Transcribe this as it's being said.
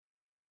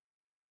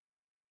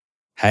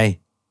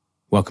Hey,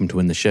 welcome to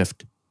In the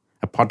Shift,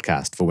 a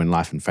podcast for when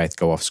life and faith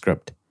go off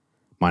script.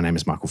 My name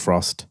is Michael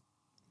Frost.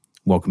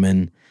 Welcome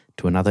in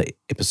to another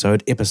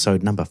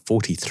episode number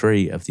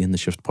 43 of the In the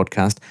Shift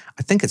podcast.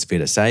 I think it's fair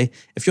to say,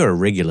 if you're a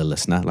regular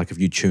listener, like if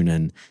you tune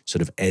in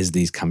sort of as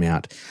these come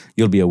out,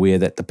 you'll be aware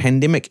that the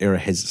pandemic era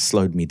has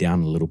slowed me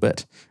down a little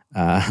bit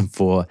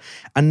for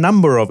a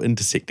number of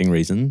intersecting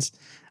reasons.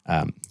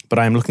 But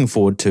I am looking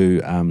forward to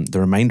the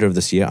remainder of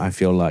this year. I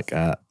feel like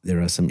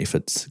there are some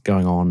efforts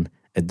going on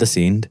at this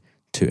end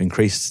to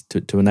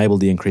enable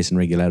the increase in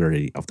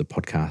regularity of the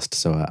podcast.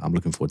 So I'm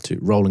looking forward to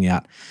rolling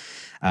out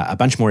a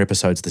bunch more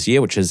episodes this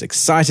year, which is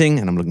exciting,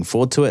 and I'm looking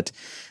forward to it.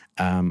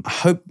 I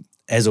hope,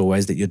 as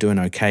always, that you're doing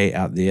okay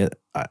out there.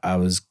 I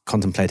was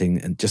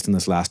contemplating just in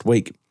this last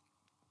week,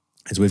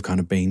 as we've kind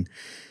of been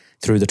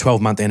through the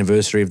 12-month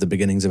anniversary of the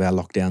beginnings of our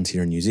lockdowns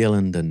here in New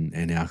Zealand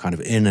and our kind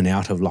of in and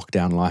out of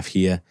lockdown life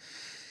here,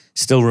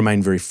 still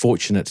remain very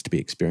fortunate to be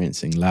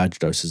experiencing large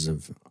doses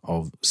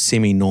of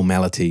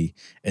semi-normality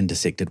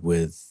intersected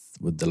with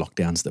the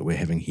lockdowns that we're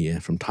having here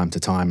from time to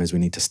time as we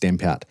need to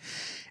stamp out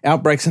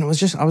outbreaks. And I was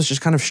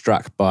just kind of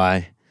struck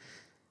by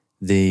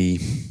the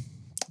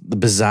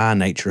bizarre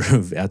nature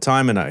of our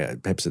time.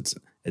 And perhaps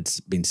it's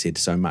been said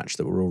so much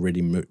that we're all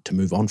ready to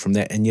move on from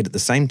that. And yet at the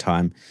same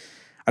time,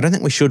 I don't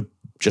think we should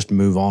just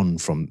move on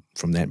from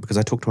that, because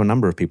I talk to a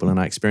number of people, and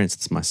I experienced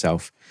this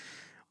myself,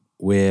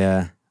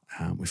 where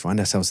we find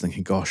ourselves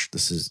thinking, gosh,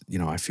 this is,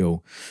 I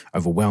feel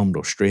overwhelmed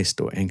or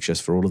stressed or anxious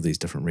for all of these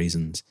different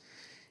reasons.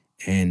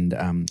 And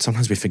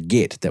sometimes we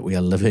forget that we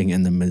are living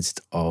in the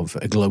midst of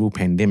a global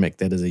pandemic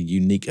that is a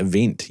unique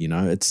event.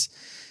 It's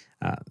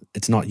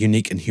not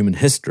unique in human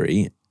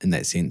history in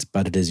that sense,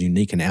 but it is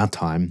unique in our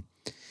time.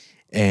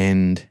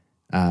 And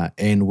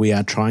we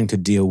are trying to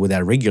deal with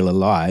our regular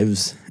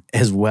lives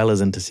as well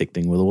as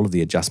intersecting with all of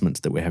the adjustments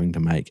that we're having to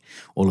make,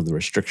 all of the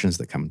restrictions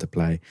that come into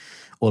play,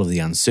 all of the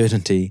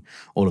uncertainty,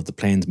 all of the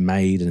plans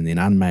made and then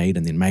unmade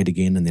and then made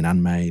again and then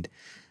unmade.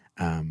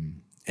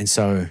 And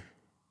so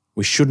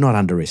we should not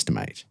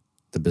underestimate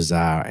the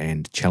bizarre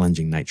and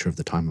challenging nature of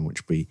the time in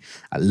which we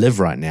live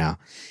right now.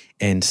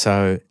 And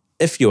so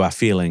if you are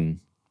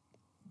feeling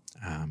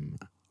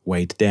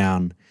weighed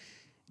down,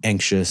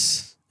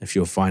 anxious, if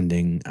you're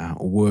finding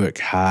work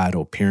hard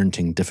or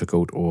parenting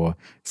difficult or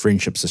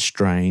friendships are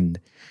strained,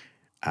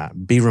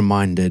 be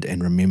reminded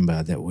and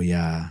remember that we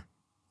are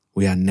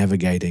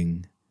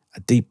navigating a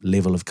deep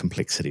level of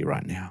complexity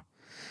right now.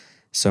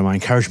 So my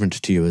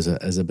encouragement to you is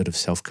a bit of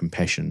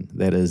self-compassion.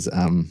 That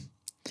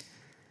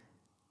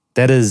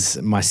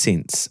is my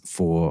sense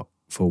for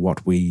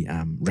what we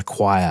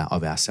require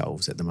of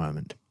ourselves at the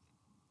moment.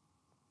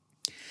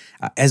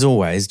 As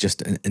always,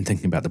 just in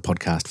thinking about the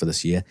podcast for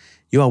this year,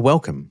 you are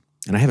welcome.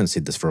 And I haven't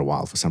said this for a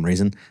while for some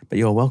reason, but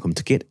you are welcome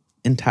to get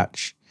in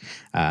touch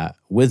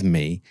with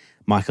me.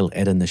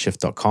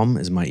 Michael@intheshift.com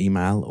is my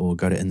email, or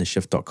go to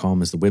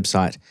intheshift.com is the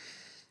website.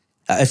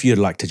 If you'd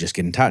like to just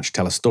get in touch,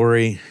 tell a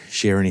story,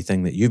 share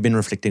anything that you've been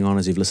reflecting on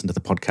as you've listened to the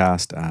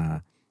podcast,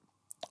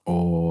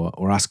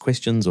 or ask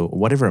questions, or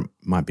whatever it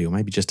might be, or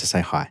maybe just to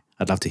say hi.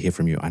 I'd love to hear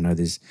from you. I know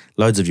there's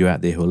loads of you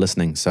out there who are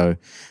listening, so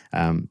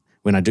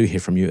when I do hear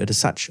from you, it is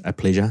such a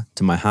pleasure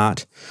to my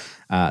heart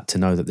to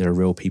know that there are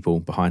real people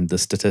behind the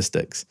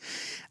statistics.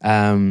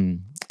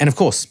 And of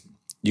course,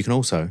 you can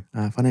also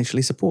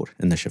financially support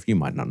In The Shift. You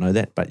might not know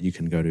that, but you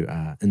can go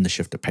to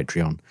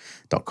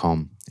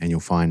intheshift@patreon.com and you'll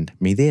find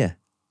me there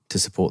to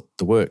support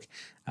the work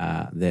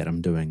that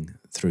I'm doing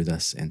through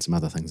this and some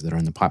other things that are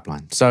in the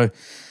pipeline. So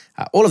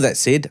all of that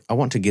said, I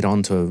want to get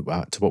on to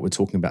what we're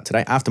talking about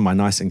today. After my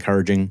nice,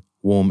 encouraging,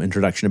 warm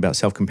introduction about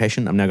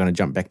self-compassion, I'm now going to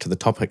jump back to the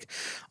topic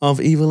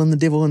of evil and the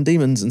devil and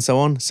demons and so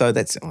on. So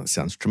it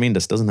sounds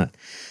tremendous, doesn't it?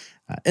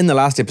 In the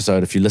last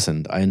episode, if you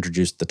listened, I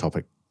introduced the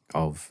topic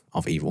of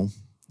evil,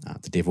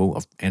 the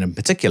devil, and in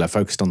particular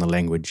focused on the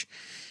language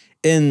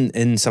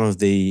in some of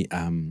the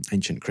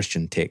ancient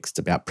Christian texts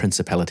about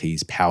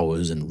principalities,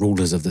 powers, and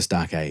rulers of this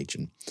dark age.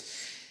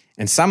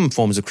 And some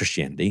forms of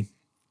Christianity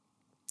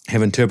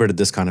have interpreted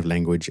this kind of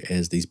language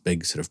as these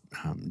big sort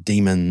of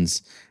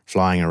demons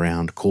flying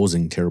around,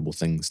 causing terrible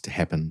things to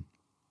happen.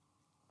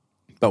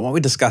 But what we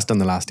discussed in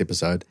the last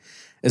episode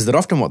is that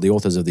often what the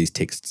authors of these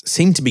texts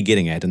seem to be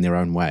getting at in their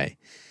own way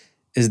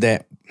is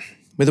that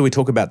whether we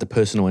talk about the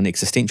personal and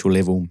existential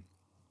level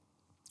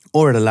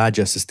or at a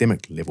larger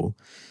systemic level,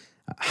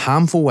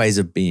 harmful ways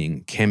of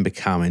being can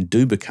become and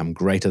do become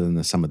greater than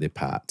the sum of their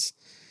parts.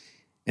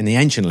 And the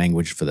ancient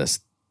language for this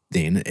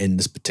then in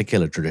this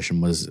particular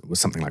tradition was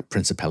something like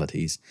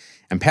principalities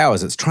and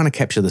powers. It's trying to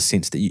capture the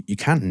sense that you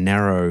can't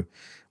narrow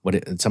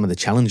some of the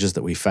challenges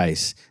that we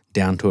face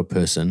down to a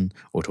person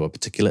or to a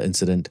particular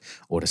incident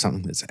or to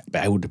something that's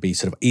able to be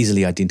sort of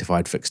easily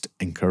identified, fixed,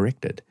 and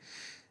corrected.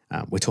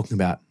 We're talking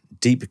about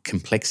deep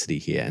complexity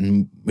here,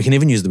 and we can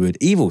even use the word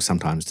evil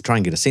sometimes to try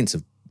and get a sense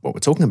of what we're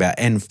talking about.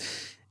 And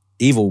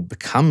evil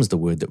becomes the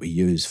word that we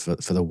use for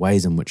the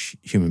ways in which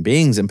human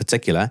beings in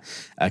particular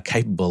are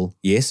capable,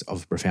 yes,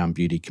 of profound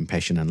beauty,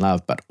 compassion, and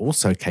love, but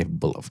also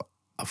capable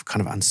of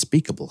kind of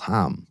unspeakable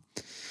harm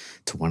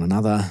to one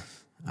another,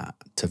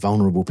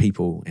 vulnerable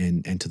people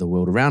and to the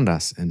world around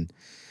us. And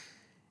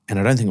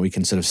I don't think we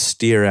can sort of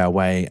steer our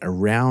way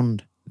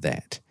around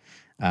that.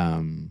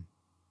 And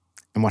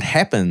what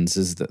happens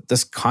is that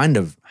this kind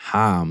of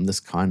harm, this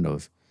kind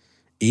of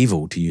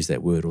evil, to use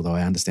that word, although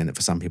I understand that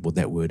for some people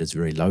that word is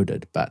very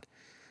loaded, but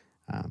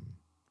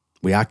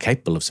we are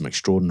capable of some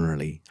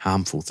extraordinarily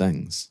harmful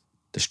things,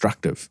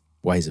 destructive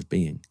ways of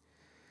being.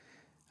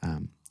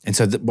 And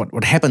so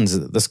what happens is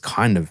that this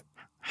kind of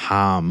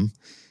harm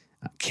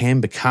can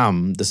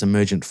become this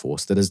emergent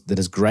force that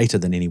is greater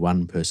than any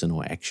one person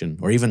or action,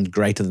 or even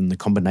greater than the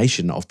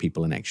combination of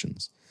people and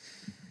actions.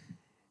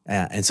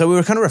 And so we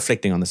were kind of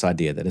reflecting on this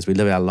idea that as we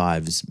live our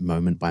lives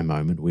moment by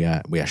moment, we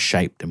are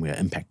shaped and we are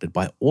impacted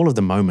by all of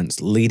the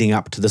moments leading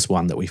up to this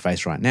one that we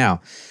face right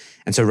now.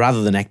 And so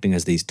rather than acting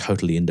as these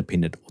totally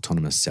independent,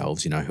 autonomous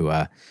selves, who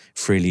are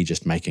freely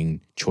just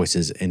making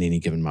choices in any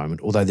given moment,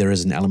 although there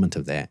is an element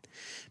of that,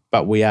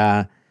 but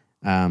we're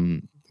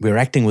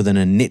acting within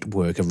a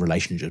network of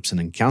relationships and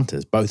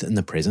encounters, both in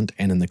the present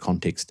and in the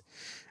context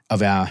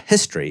of our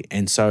history.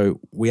 And so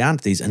we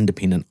aren't these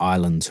independent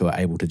islands who are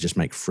able to just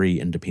make free,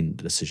 independent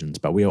decisions,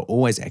 but we are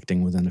always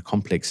acting within a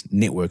complex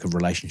network of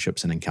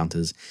relationships and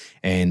encounters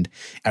and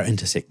our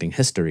intersecting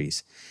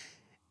histories.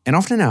 And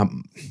often our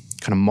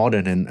kind of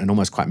modern and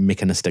almost quite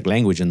mechanistic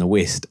language in the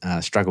West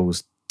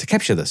struggles to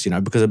capture this,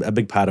 because a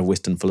big part of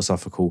Western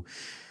philosophical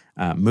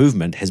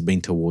movement has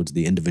been towards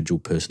the individual,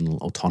 personal,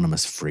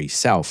 autonomous, free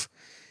self.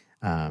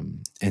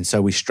 And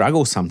so we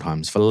struggle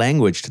sometimes for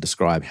language to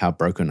describe how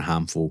broken,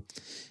 harmful,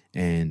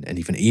 and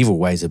even evil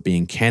ways of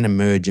being can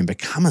emerge and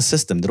become a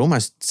system that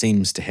almost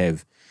seems to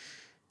have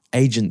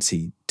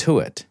agency to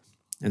it.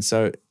 And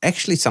so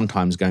actually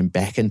sometimes going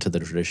back into the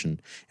tradition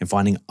and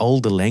finding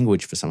older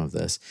language for some of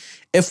this,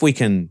 if we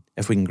can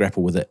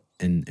grapple with it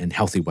in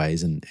healthy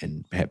ways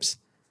and perhaps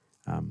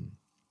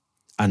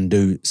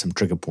undo some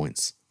trigger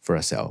points for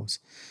ourselves.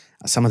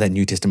 Some of that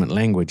New Testament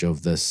language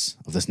of this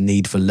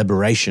need for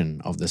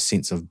liberation, of this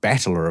sense of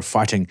battle or of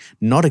fighting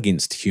not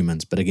against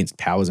humans but against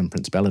powers and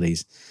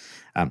principalities,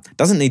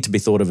 doesn't need to be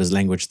thought of as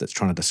language that's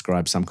trying to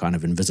describe some kind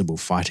of invisible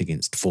fight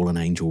against fallen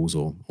angels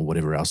or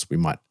whatever else we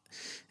might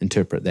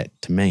interpret that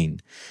to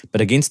mean, but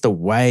against the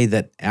way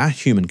that our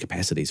human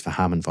capacities for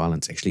harm and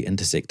violence actually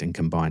intersect and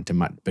combine to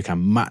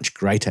become much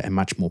greater and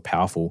much more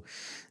powerful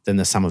than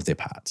the sum of their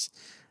parts.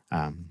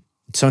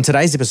 So in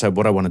today's episode,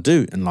 what I want to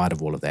do in light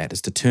of all of that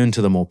is to turn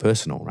to the more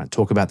personal, right?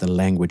 Talk about the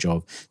language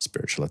of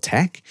spiritual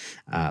attack,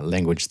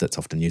 language that's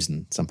often used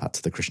in some parts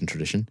of the Christian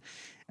tradition,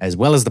 as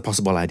well as the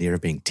possible idea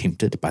of being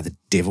tempted by the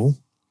devil,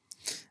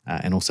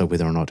 and also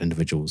whether or not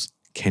individuals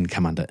can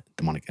come under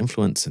demonic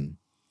influence and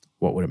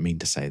what would it mean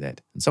to say that,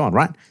 and so on,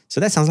 right? So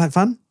that sounds like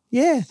fun?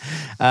 Yeah.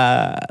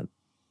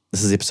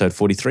 This is episode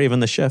 43 of In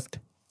the Shift.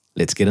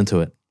 Let's get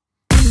into it.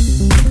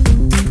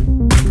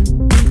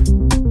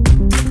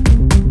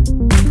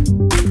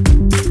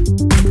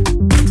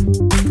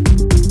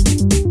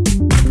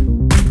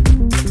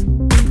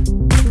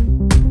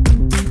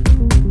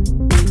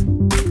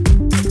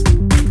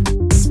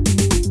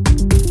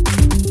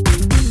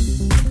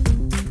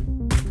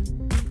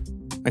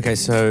 Okay,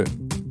 so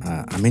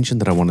I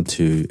mentioned that I wanted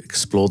to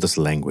explore this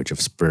language of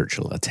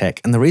spiritual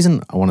attack. And the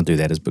reason I want to do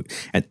that is,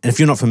 and if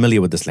you're not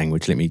familiar with this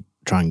language, let me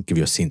try and give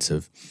you a sense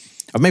of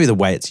maybe the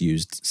way it's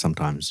used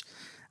sometimes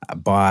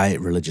by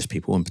religious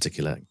people, in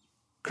particular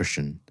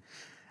Christian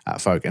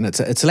folk. And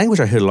it's a language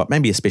I heard a lot,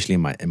 maybe especially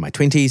in my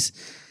 20s.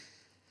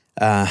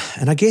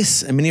 And I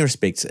guess in many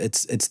respects,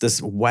 it's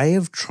this way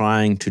of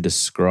trying to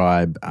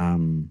describe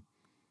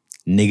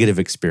negative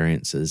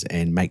experiences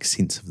and make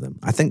sense of them.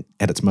 I think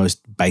at its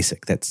most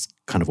basic, that's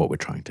kind of what we're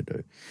trying to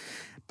do.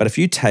 But if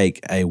you take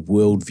a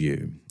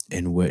worldview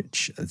in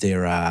which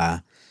there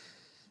are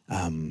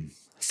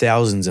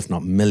thousands, if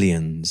not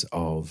millions,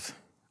 of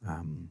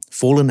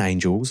fallen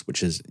angels,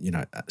 which is,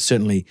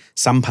 certainly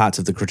some parts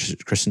of the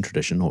Christian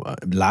tradition, or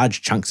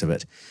large chunks of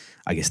it,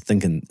 I guess,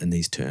 think in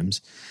these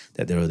terms,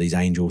 that there are these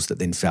angels that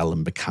then fell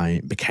and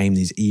became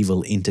these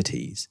evil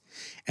entities,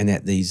 and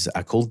that these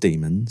are called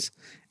demons,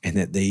 and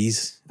that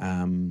these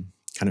kind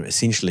of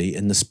essentially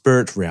in the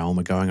spirit realm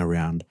are going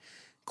around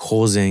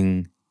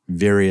causing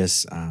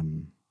various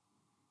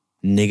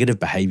negative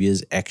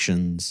behaviors,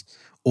 actions,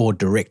 or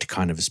direct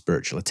kind of a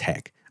spiritual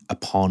attack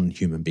upon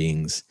human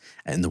beings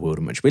in the world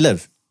in which we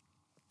live.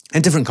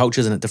 In different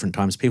cultures and at different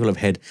times, people have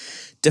had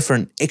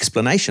different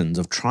explanations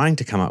of trying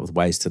to come up with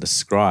ways to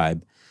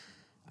describe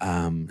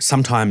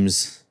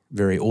sometimes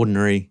very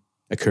ordinary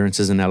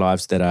occurrences in our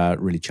lives that are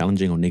really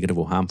challenging or negative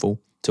or harmful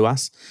to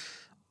us,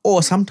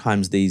 or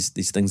sometimes these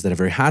things that are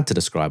very hard to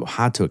describe or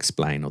hard to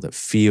explain, or that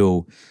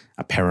feel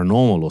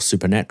paranormal or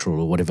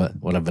supernatural, or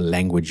whatever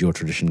language your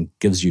tradition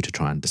gives you to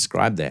try and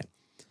describe that.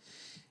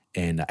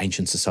 And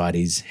ancient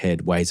societies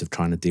had ways of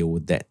trying to deal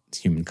with that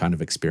human kind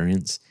of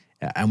experience,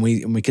 and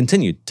we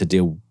continue to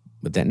deal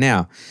with that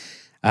now.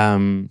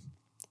 And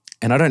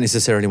I don't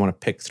necessarily want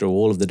to pick through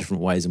all of the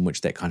different ways in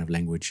which that kind of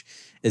language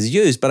is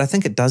used, but I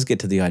think it does get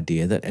to the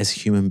idea that as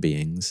human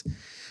beings,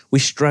 we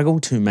struggle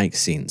to make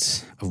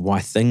sense of why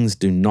things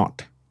do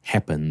not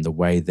happen the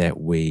way that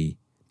we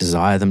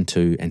desire them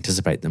to,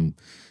 anticipate them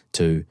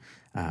to,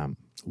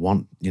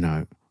 want,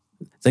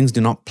 things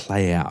do not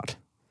play out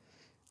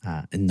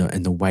in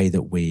the way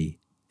that we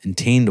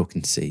intend or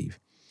conceive.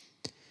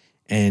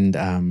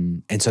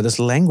 And so this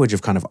language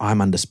of kind of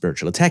I'm under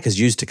spiritual attack is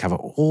used to cover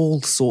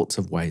all sorts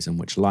of ways in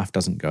which life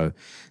doesn't go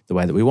the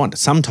way that we want.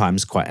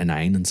 Sometimes quite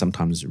inane, and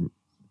sometimes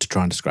to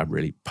try and describe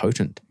really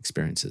potent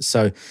experiences.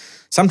 So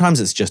sometimes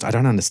it's just, I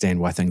don't understand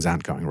why things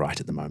aren't going right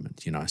at the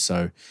moment,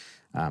 So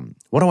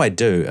what do I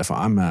do if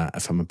I'm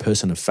a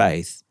person of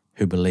faith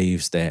who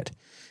believes that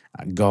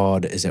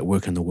God is at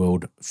work in the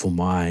world for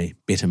my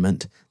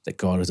betterment, that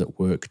God is at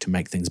work to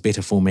make things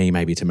better for me,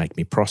 maybe to make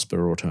me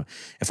prosper, or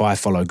if I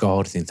follow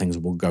God, then things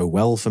will go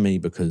well for me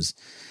because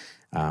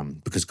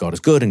God is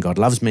good and God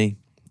loves me.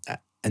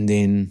 And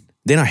then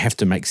I have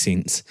to make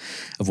sense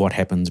of what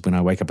happens when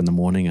I wake up in the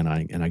morning and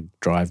I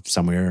drive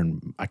somewhere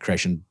and I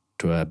crash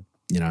into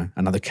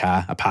another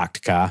car, a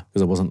parked car,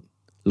 because I wasn't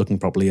looking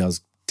properly. I was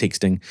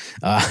texting,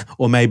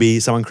 or maybe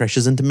someone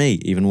crashes into me,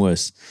 even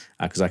worse,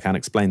 because I can't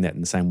explain that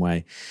in the same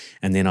way.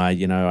 And then I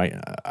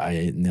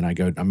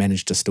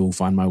manage to still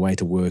find my way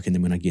to work, and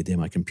then when I get there,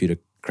 my computer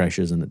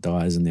crashes and it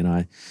dies, and then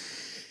I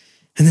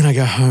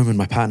go home and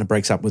my partner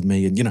breaks up with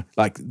me, and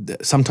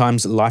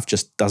sometimes life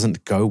just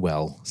doesn't go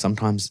well.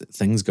 Sometimes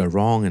things go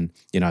wrong, and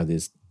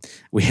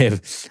we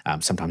have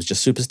sometimes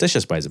just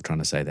superstitious ways of trying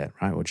to say that,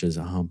 right? Which is,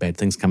 bad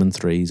things come in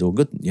threes, or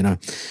good,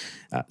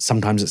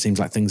 sometimes it seems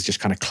like things just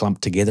kind of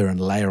clump together and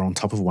layer on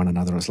top of one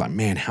another. And it's like,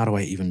 man, how do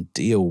I even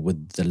deal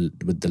with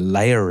the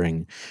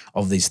layering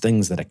of these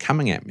things that are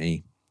coming at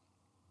me?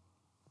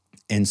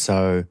 And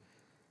so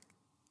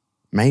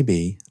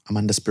maybe I'm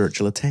under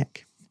spiritual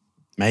attack.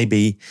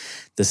 Maybe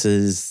this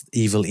is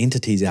evil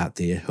entities out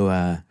there who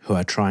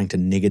are trying to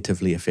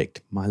negatively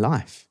affect my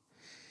life.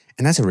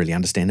 And that's a really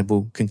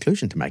understandable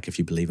conclusion to make if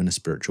you believe in a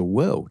spiritual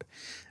world.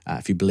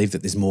 If you believe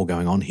that there's more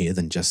going on here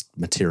than just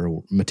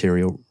material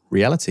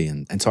reality.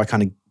 And so I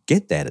kind of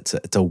get that.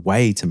 It's a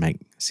way to make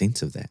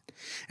sense of that.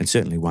 And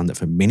certainly one that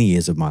for many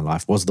years of my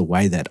life was the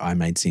way that I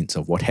made sense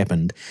of what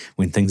happened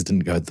when things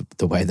didn't go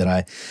the way that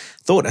I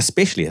thought,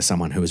 especially as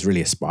someone who was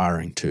really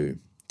aspiring to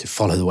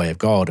follow the way of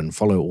God and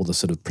follow all the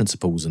sort of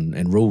principles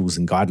and rules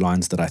and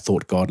guidelines that I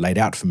thought God laid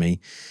out for me.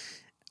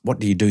 What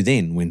do you do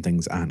then when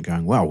things aren't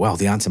going well? Well,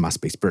 the answer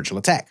must be spiritual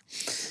attack.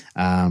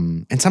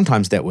 And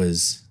sometimes that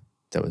was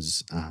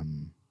this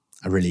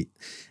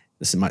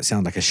might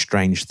sound like a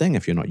strange thing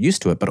if you're not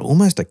used to it, but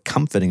almost a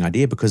comforting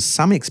idea, because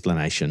some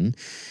explanation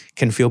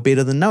can feel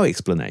better than no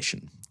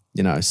explanation.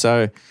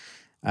 So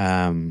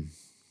I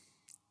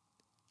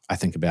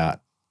think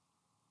about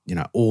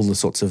all the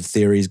sorts of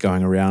theories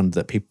going around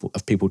that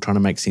people trying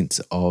to make sense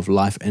of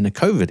life in a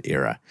COVID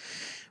era,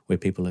 where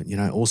people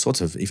are, all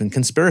sorts of even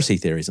conspiracy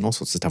theories and all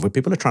sorts of stuff, where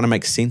people are trying to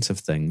make sense of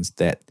things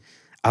that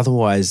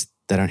otherwise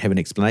they don't have an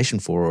explanation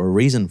for or a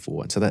reason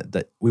for. And so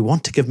that we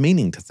want to give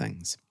meaning to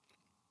things.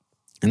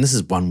 And this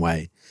is one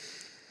way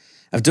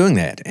of doing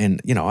that.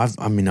 And, I've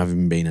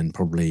even been in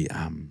probably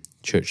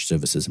church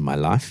services in my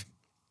life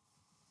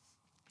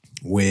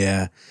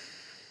where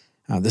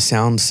the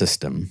sound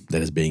system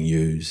that is being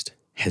used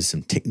has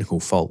some technical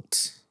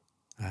faults.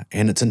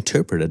 And it's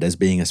interpreted as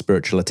being a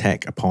spiritual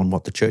attack upon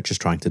what the church is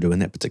trying to do in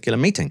that particular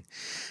meeting.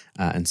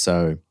 And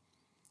so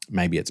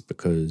maybe it's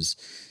because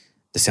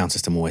the sound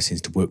system always seems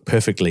to work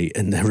perfectly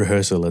in the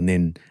rehearsal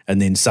and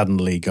then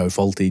suddenly go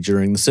faulty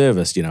during the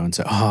service, and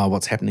so,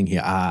 what's happening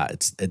here?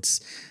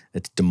 It's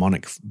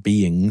demonic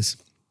beings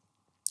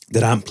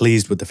that aren't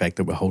pleased with the fact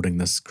that we're holding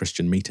this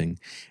Christian meeting,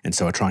 and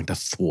so are trying to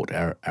thwart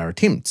our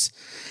attempts,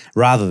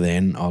 rather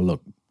than,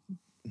 look,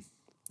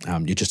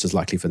 you're just as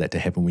likely for that to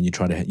happen when you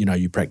try to,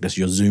 you practice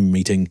your Zoom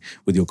meeting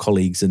with your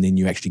colleagues and then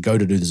you actually go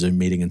to do the Zoom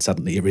meeting and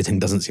suddenly everything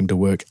doesn't seem to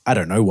work. I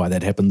don't know why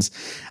that happens,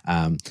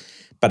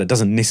 but it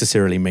doesn't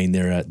necessarily mean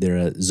there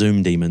are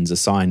Zoom demons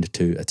assigned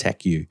to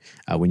attack you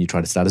when you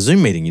try to start a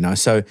Zoom meeting,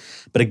 So,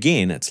 but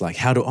again, it's like,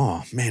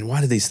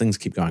 why do these things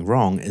keep going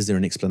wrong? Is there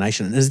an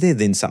explanation? And is there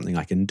then something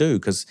I can do?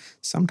 Because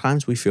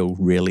sometimes we feel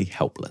really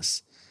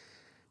helpless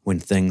when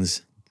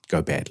things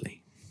go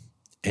badly.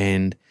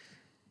 And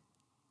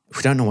if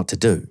we don't know what to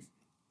do,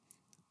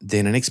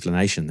 then an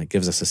explanation that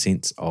gives us a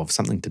sense of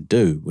something to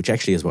do, which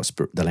actually is what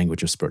the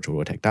language of spiritual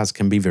attack does,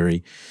 can be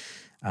very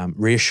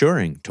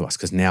reassuring to us.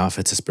 Because now if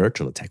it's a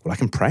spiritual attack, well, I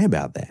can pray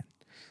about that.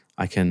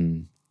 I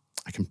can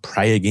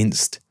pray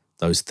against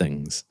those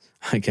things.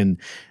 I can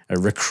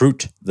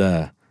recruit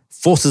the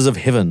forces of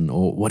heaven,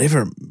 or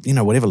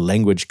whatever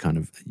language kind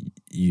of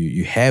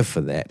you have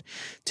for that,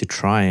 to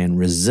try and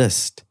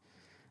resist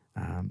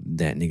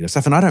that negative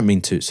stuff. And I don't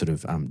mean to sort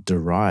of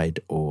deride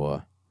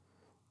or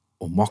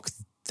mock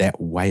that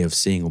way of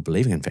seeing or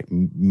believing. In fact,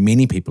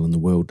 many people in the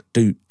world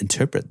do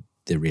interpret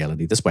their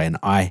reality this way, and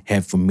I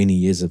have for many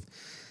years of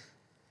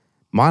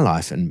my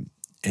life.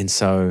 And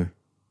so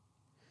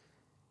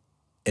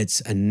it's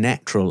a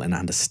natural and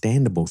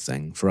understandable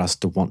thing for us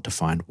to want to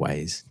find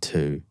ways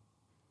to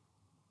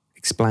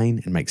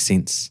explain and make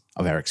sense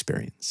of our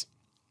experience.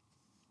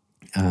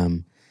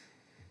 And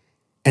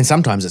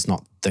sometimes it's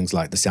not things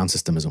like the sound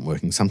system isn't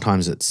working.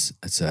 Sometimes it's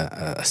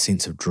a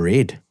sense of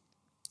dread,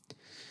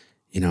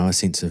 a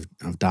sense of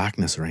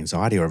darkness or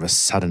anxiety, or of a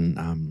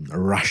sudden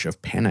rush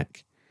of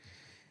panic.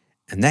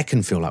 And that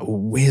can feel like, well,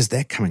 where's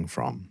that coming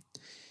from?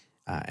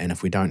 And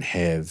if we don't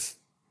have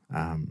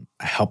a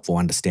helpful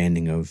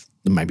understanding of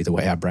maybe the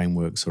way our brain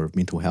works, or of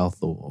mental health,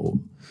 or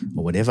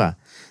whatever,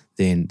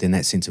 then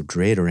that sense of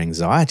dread or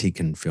anxiety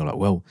can feel like,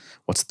 well,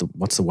 what's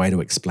the way to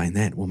explain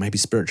that? Well, maybe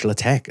spiritual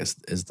attack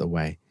is the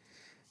way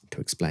to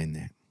explain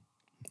that.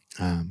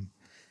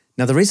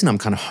 Now, the reason I'm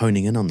kind of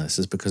honing in on this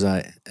is because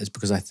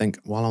I think,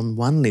 while on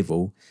one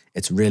level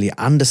it's really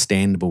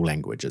understandable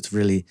language, it's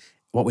really,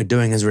 what we're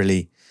doing is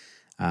really,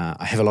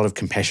 I have a lot of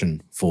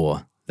compassion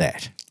for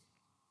that.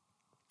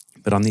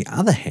 But on the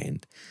other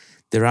hand,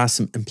 there are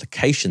some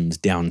implications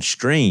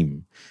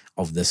downstream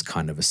of this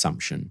kind of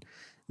assumption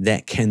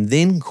that can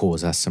then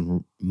cause us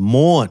some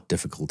more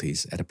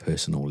difficulties at a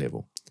personal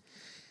level.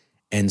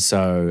 And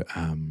so,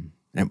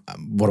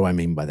 what do I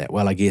mean by that?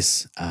 Well, I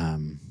guess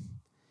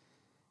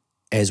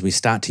as we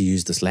start to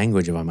use this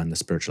language of I'm under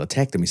spiritual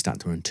attack, then we start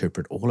to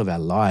interpret all of our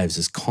lives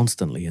as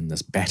constantly in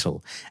this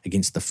battle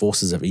against the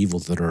forces of evil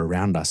that are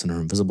around us and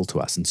are invisible to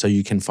us. And so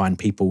you can find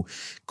people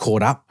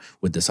caught up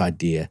with this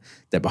idea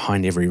that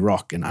behind every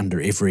rock and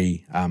under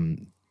every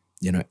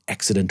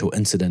accident or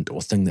incident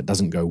or thing that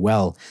doesn't go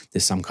well,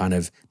 there's some kind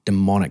of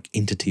demonic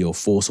entity or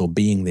force or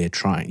being there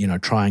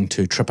trying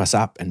to trip us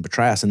up and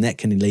betray us. And that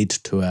can lead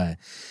to a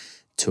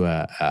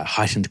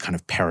heightened kind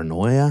of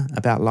paranoia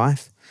about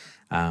life.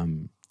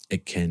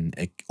 It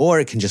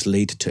can just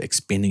lead to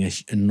expending an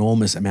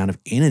enormous amount of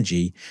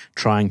energy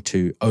trying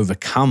to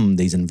overcome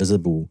these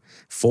invisible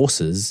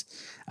forces,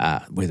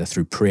 whether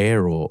through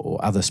prayer or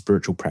other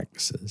spiritual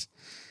practices.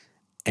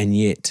 And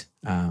yet,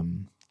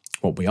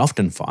 what we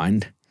often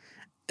find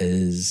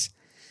is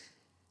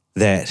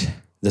that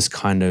this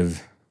kind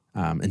of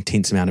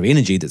intense amount of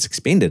energy that's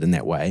expended in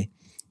that way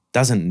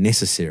doesn't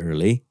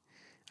necessarily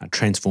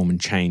transform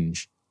and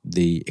change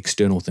the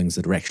external things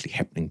that are actually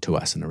happening to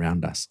us and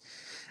around us.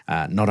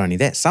 Not only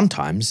that,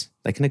 sometimes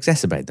they can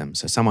exacerbate them.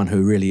 So someone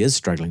who really is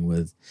struggling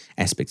with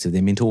aspects of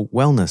their mental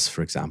wellness,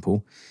 for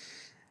example,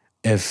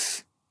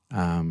 if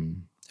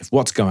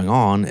what's going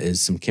on is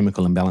some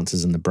chemical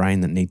imbalances in the brain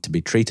that need to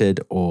be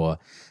treated, or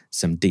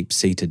some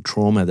deep-seated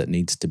trauma that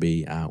needs to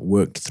be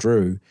worked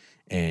through,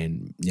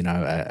 and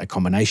a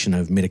combination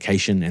of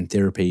medication and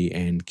therapy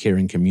and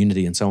caring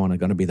community and so on are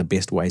going to be the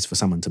best ways for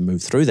someone to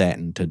move through that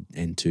and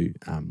to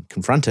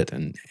confront it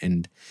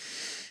and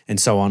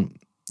so on.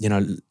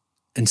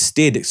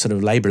 Instead, sort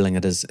of labeling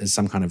it as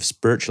some kind of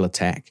spiritual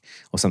attack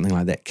or something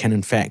like that can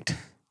in fact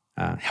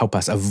help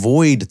us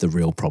avoid the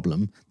real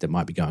problem that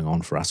might be going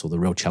on for us, or the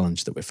real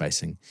challenge that we're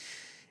facing,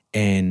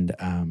 and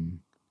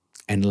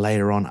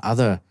later on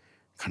other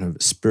kind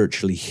of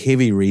spiritually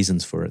heavy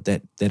reasons for it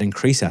that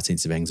increase our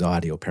sense of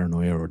anxiety or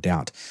paranoia or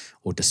doubt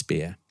or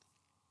despair.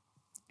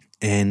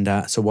 And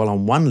so while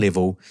on one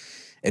level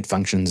it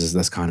functions as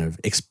this kind of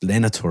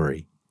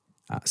explanatory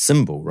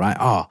symbol, right?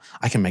 Oh,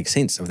 I can make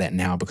sense of that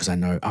now because I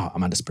know,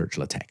 I'm under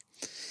spiritual attack.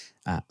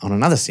 On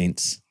another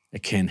sense,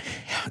 it can,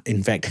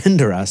 in fact,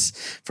 hinder us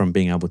from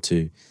being able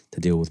to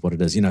deal with what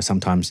it is.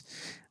 Sometimes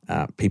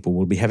people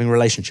will be having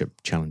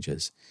relationship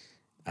challenges,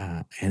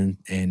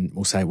 and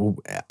we'll say, well,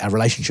 our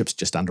relationship's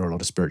just under a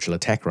lot of spiritual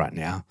attack right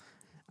now.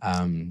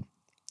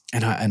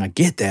 And I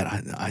get that.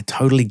 I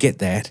totally get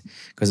that,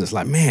 because it's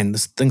like, man,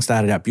 this thing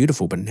started out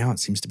beautiful, but now it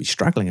seems to be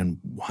struggling. And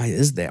why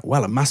is that?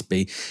 Well, it must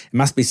be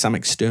some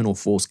external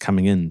force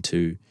coming in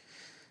to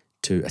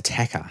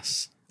attack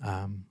us.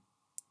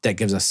 That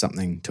gives us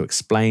something to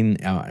explain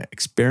our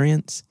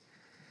experience.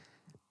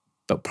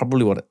 But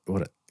probably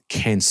what it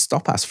can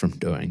stop us from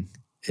doing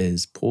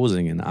is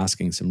pausing and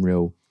asking some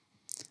real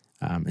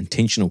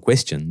intentional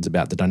questions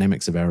about the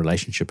dynamics of our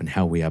relationship and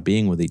how we are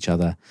being with each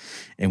other,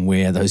 and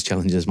where those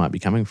challenges might be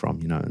coming from,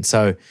 And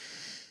so,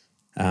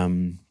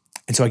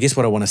 I guess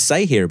what I want to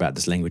say here about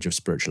this language of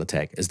spiritual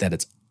attack is that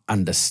it's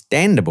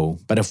understandable,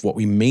 but if what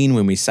we mean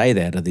when we say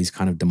that are these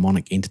kind of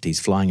demonic entities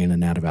flying in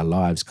and out of our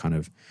lives, kind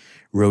of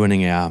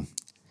ruining our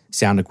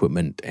sound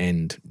equipment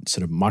and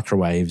sort of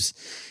microwaves,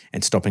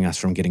 and stopping us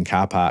from getting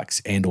car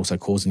parks, and also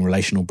causing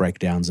relational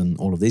breakdowns and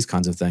all of these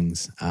kinds of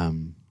things,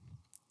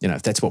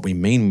 if that's what we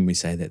mean when we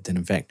say that, then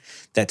in fact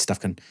that stuff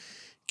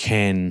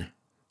can,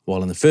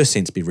 while in the first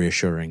sense be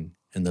reassuring,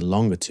 in the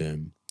longer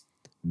term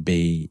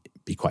be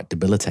quite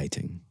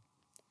debilitating.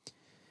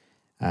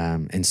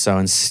 And so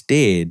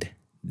instead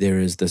there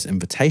is this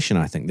invitation,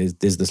 I think.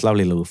 There's this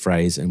lovely little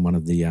phrase in one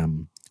of the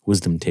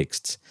wisdom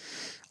texts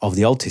of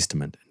the Old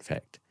Testament, in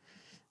fact.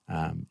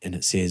 And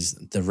it says,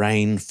 the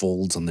rain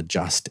falls on the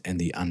just and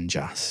the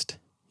unjust.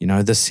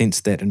 This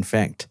sense that in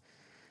fact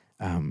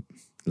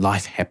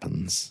life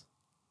happens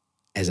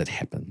as it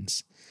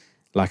happens.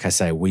 Like I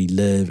say, we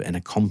live in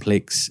a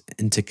complex,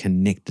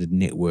 interconnected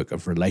network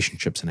of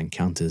relationships and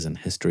encounters and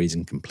histories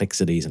and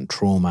complexities and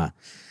trauma.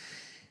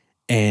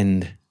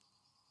 And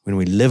when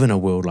we live in a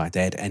world like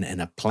that, and in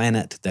a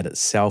planet that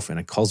itself, in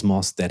a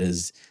cosmos that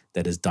is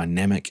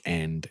dynamic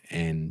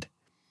and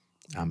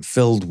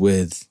filled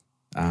with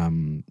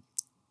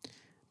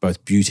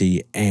both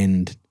beauty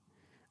and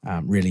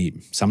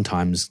really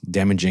sometimes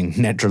damaging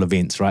natural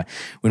events, right?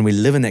 When we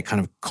live in that kind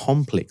of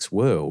complex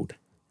world,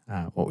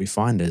 what we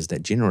find is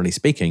that generally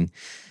speaking,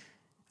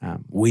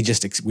 we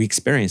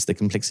experience the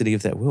complexity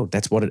of that world.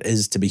 That's what it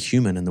is to be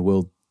human in the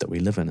world that we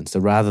live in. And so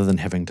rather than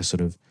having to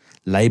sort of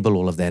label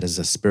all of that as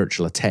a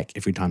spiritual attack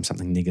every time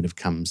something negative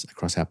comes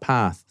across our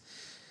path,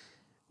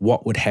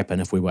 what would happen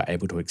if we were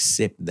able to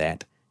accept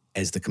that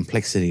as the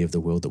complexity of the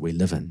world that we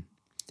live in?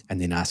 And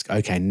then ask,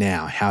 okay,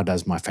 now how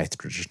does my faith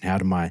tradition, how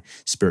do my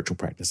spiritual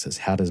practices,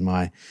 how does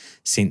my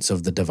sense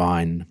of the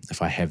divine, if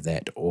I have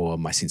that, or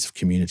my sense of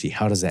community,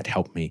 how does that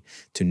help me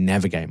to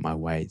navigate my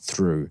way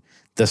through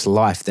this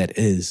life that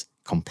is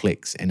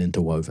complex and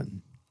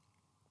interwoven?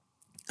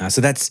 So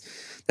that's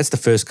the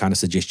first kind of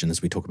suggestion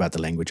as we talk about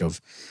the language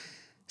of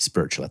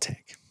spiritual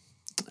attack.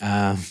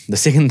 The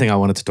second thing I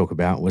wanted to talk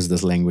about was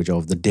this language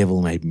of the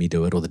devil made me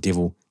do it, or the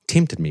devil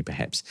tempted me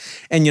perhaps.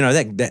 And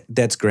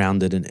that's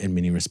grounded in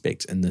many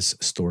respects in this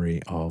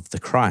story of the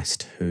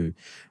Christ, who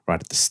right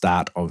at the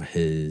start of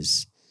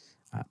his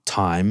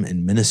time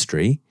in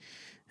ministry,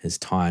 his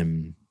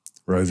time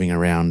roving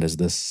around as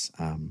this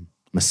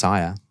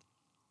Messiah,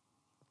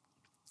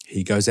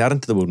 he goes out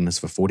into the wilderness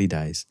for 40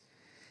 days.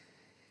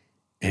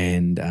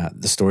 And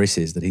the story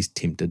says that he's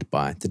tempted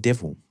by the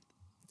devil.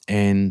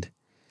 And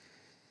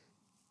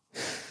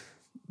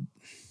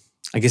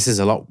I guess there's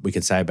a lot we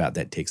could say about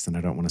that text, and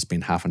I don't want to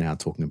spend half an hour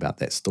talking about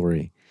that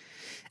story,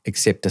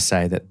 except to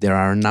say that there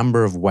are a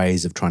number of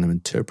ways of trying to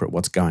interpret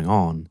what's going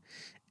on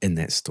in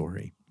that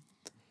story.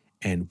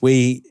 And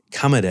we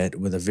come at it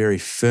with a very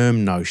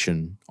firm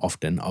notion,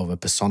 often, of a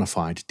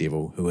personified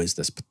devil who is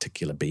this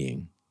particular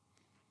being.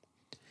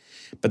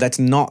 But that's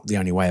not the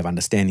only way of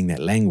understanding that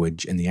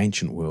language in the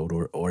ancient world,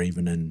 or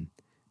even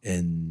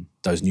in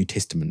those New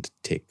Testament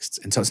texts.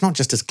 And so it's not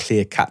just as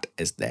clear-cut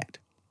as that.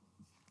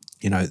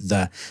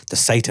 The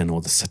Satan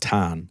or the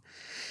Satan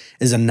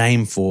is a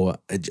name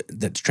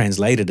that's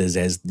translated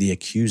as the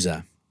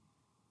accuser.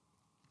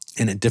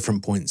 And at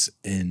different points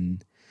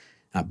in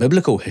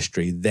biblical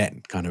history,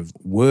 that kind of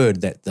word,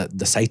 that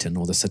the Satan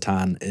or the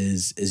Satan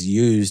is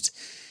used,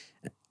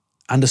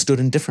 understood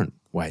in different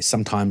ways,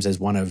 sometimes as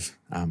one of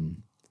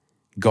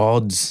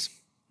God's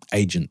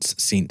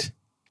agents sent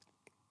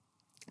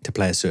to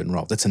play a certain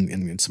role. That's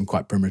in some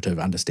quite primitive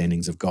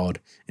understandings of God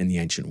in the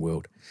ancient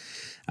world.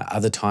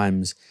 Other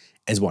times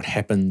as what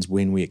happens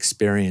when we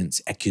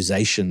experience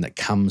accusation that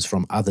comes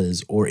from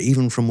others or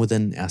even from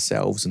within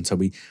ourselves. And so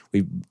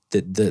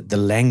the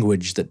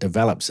language that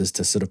develops is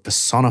to sort of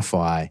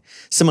personify,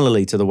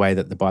 similarly to the way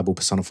that the Bible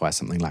personifies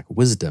something like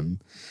wisdom,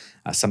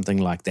 something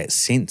like that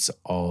sense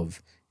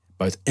of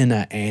both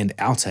inner and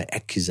outer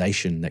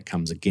accusation that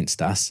comes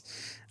against us,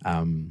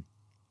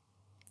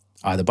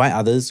 either by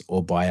others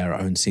or by our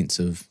own sense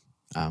of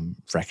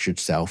fractured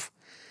self.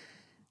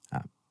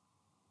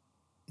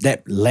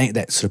 That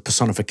sort of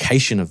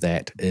personification of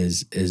that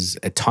is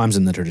at times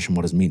in the tradition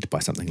what is meant by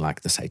something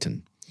like the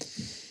Satan.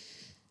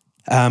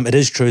 It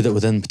is true that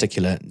within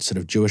particular sort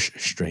of Jewish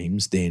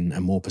streams, then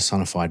a more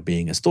personified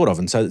being is thought of,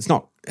 and so it's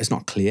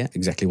not clear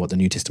exactly what the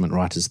New Testament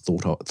writers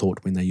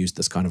thought when they used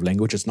this kind of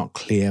language. It's not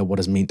clear what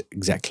is meant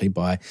exactly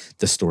by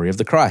the story of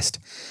the Christ.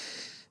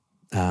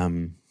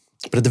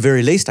 But at the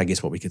very least, I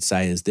guess what we could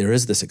say is there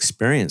is this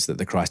experience that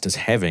the Christ is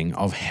having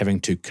of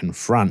having to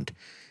confront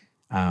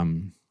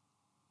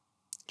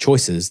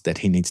choices that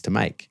he needs to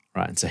make,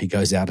 right? And so he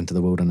goes out into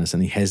the wilderness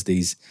and he has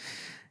the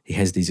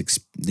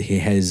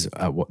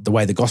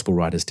way the gospel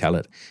writers tell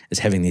it is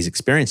having these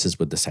experiences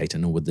with the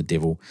Satan or with the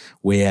devil,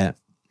 where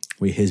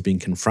he's been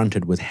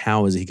confronted with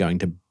how is he going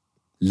to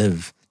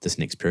live this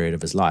next period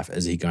of his life?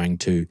 Is he going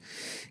to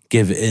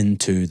give in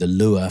to the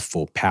lure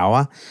for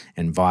power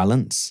and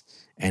violence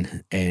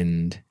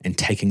and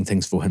taking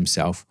things for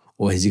himself?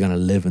 Or is he going to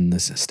live in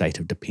this state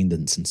of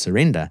dependence and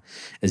surrender?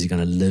 Is he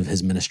going to live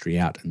his ministry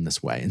out in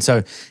this way? And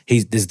so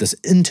there's this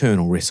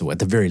internal wrestle, at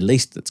the very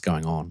least, that's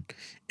going on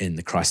in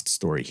the Christ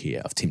story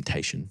here of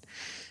temptation.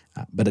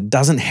 But it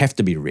doesn't have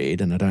to be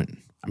read, and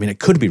it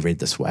could be read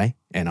this way,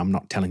 and I'm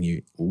not telling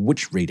you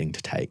which reading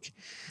to take.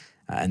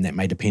 And that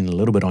may depend a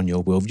little bit on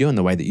your worldview and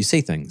the way that you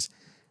see things.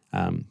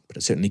 But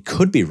it certainly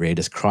could be read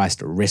as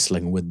Christ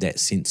wrestling with that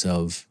sense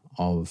of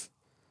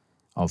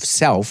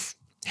self.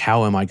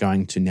 How am I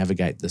going to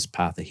navigate this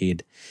path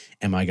ahead?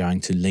 Am I going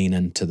to lean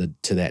into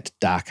that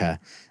darker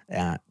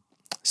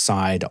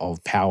side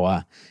of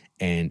power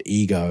and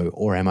ego,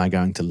 or am I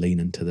going to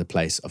lean into the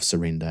place of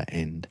surrender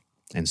and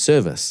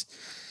service?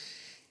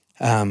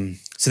 So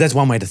that's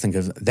one way to think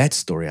of that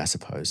story, I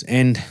suppose.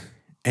 And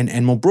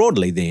more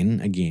broadly, then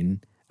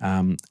again,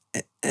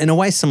 in a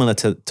way similar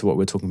to what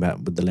we're talking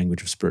about with the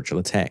language of spiritual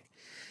attack,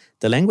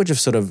 the language of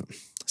sort of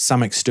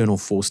some external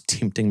force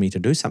tempting me to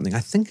do something,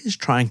 I think is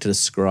trying to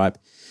describe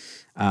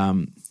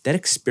that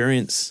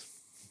experience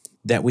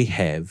that we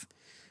have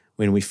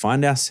when we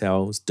find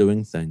ourselves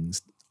doing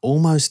things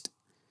almost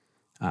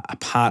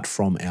apart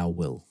from our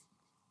will.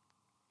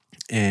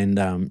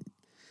 And,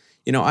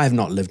 I have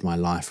not lived my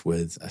life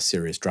with a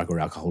serious drug or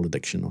alcohol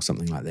addiction or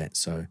something like that,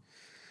 so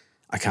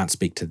I can't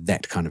speak to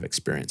that kind of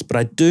experience. But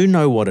I do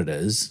know what it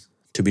is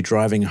to be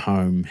driving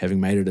home, having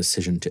made a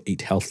decision to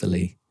eat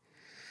healthily,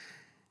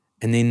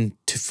 and then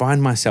to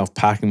find myself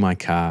parking my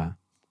car,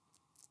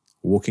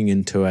 walking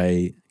into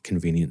a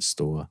convenience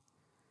store,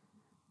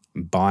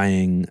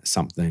 buying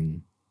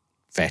something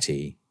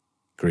fatty,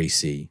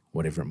 greasy,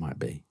 whatever it might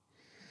be,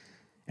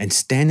 and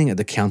standing at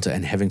the counter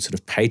and having sort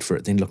of paid for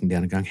it, then looking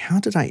down and going, how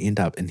did I end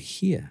up in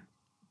here?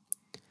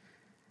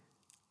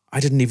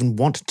 I didn't even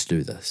want to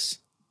do this.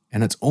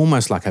 And it's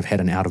almost like I've had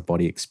an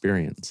out-of-body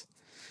experience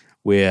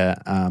where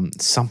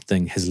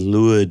something has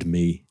lured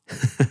me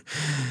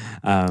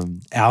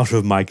out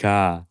of my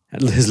car.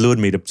 It has lured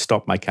me to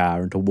stop my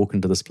car and to walk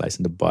into this place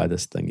and to buy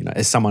this thing.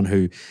 As someone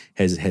who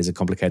has a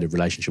complicated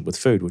relationship with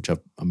food, which I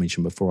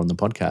mentioned before on the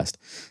podcast,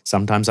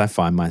 sometimes I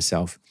find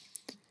myself,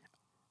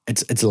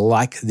 it's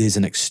like there's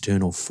an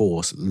external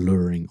force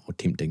luring or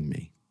tempting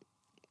me.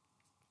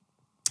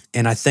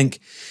 And I think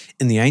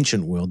in the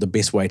ancient world, the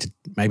best way to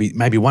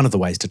maybe one of the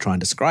ways to try and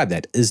describe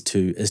that is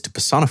to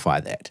personify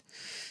that.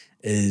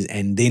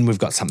 And then we've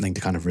got something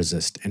to kind of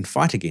resist and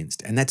fight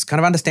against. And that's kind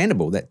of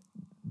understandable.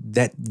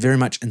 That very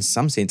much in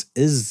some sense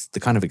is the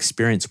kind of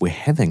experience we're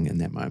having in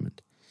that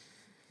moment.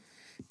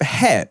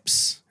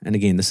 Perhaps, and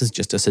again, this is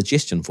just a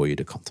suggestion for you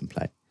to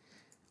contemplate,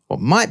 what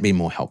might be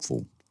more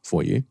helpful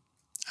for you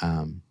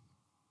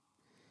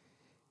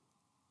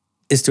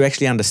is to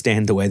actually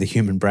understand the way the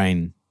human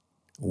brain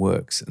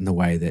works and the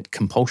way that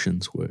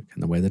compulsions work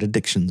and the way that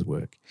addictions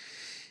work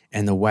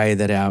and the way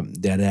that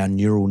our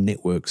neural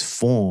networks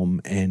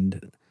form,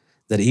 and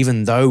that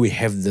even though we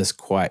have this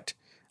quite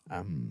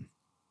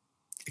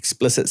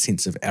explicit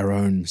sense of our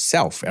own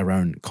self, our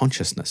own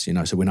consciousness,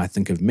 so when I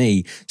think of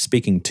me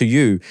speaking to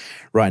you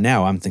right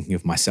now, I'm thinking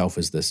of myself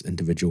as this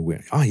individual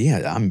where, oh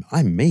yeah,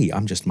 I'm me,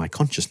 I'm just my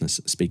consciousness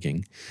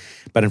speaking.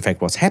 But in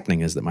fact, what's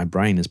happening is that my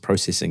brain is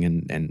processing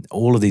and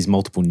all of these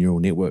multiple neural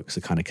networks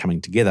are kind of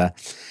coming together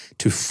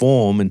to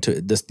form into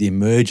the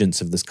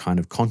emergence of this kind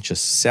of conscious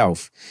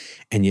self.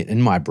 And yet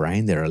in my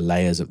brain, there are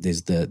layers of,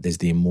 there's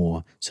the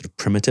more sort of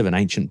primitive and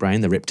ancient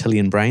brain, the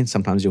reptilian brain,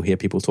 sometimes you'll hear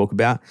people talk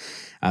about,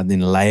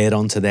 then layered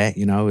onto that,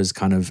 is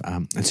kind of,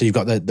 and so you've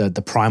got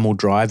the primal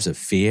drives of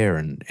fear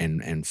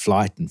and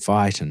flight and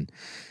fight, and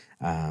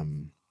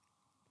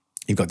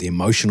you've got the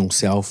emotional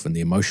self and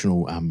the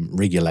emotional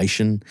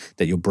regulation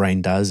that your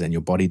brain does and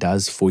your body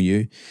does for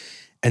you.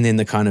 And then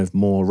the kind of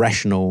more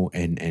rational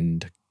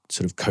and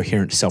sort of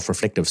coherent,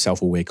 self-reflective,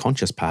 self-aware,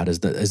 conscious part is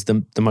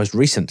the most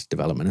recent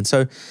development. And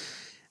so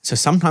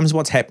sometimes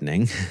what's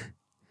happening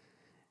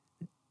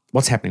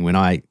when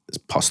I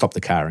stop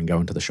the car and go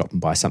into the shop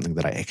and buy something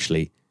that I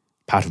actually,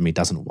 part of me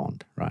doesn't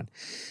want, right,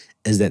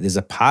 is that there's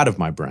a part of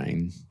my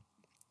brain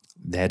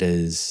that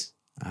is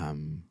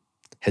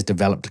has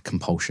developed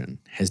compulsion,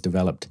 has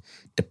developed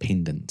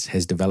dependence,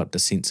 has developed a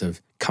sense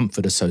of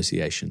comfort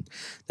association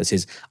that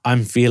says,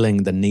 I'm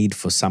feeling the need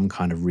for some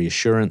kind of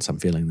reassurance, I'm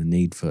feeling the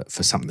need for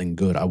something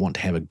good. I want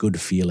to have a good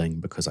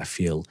feeling because I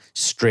feel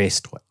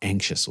stressed or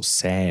anxious or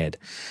sad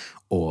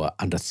or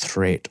under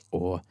threat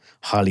or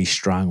highly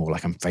strung or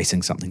like I'm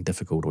facing something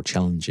difficult or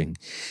challenging.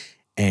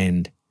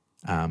 And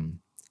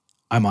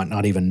I might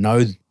not even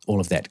know all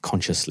of that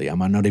consciously. I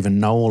might not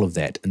even know all of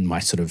that in my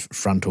sort of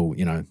frontal,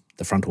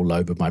 the frontal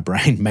lobe of my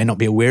brain may not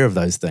be aware of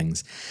those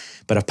things,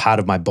 but a part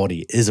of my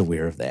body is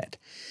aware of that.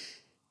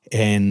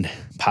 And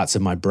parts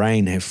of my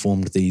brain have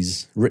formed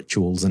these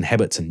rituals and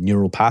habits and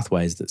neural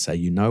pathways that say,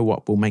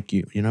 what will make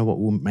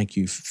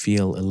you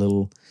feel a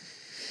little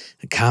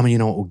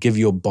calmer, what will give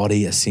your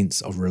body a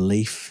sense of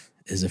relief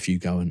is if you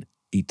go and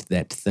eat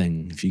that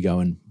thing, if you go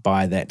and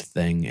buy that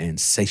thing and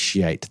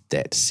satiate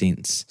that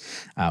sense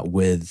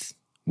with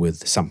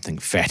something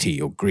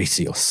fatty or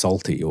greasy or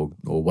salty or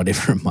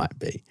whatever it might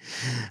be.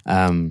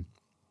 And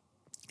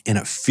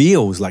it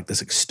feels like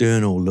this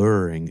external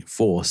luring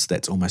force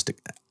that's almost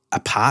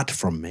apart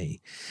from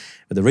me.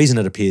 But the reason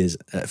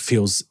it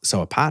feels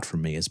so apart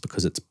from me is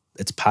because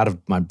it's part of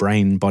my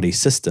brain-body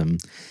system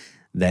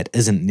that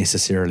isn't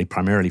necessarily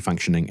primarily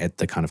functioning at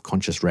the kind of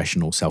conscious,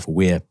 rational,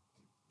 self-aware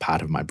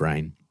part of my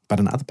brain, but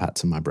in other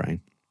parts of my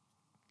brain.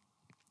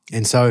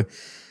 And so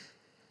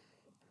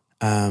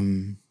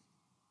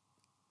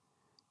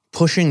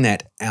pushing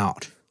that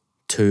out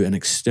to an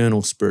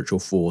external spiritual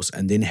force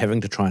and then having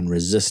to try and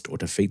resist or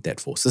defeat that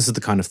force. This is the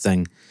kind of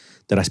thing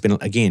that I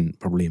spent, again,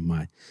 probably in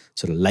my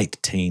sort of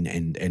late teen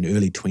and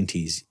early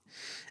 20s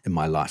in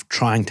my life,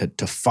 trying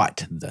to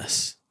fight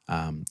this.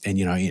 And,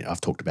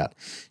 I've talked about,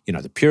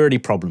 the purity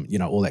problem,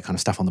 all that kind of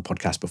stuff on the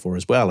podcast before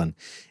as well,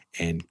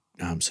 and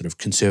sort of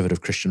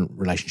conservative Christian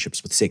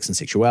relationships with sex and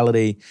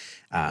sexuality,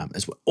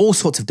 as well, all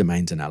sorts of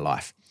domains in our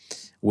life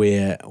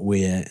where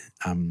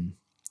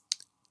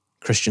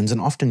Christians, and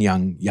often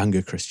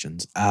younger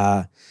Christians,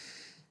 are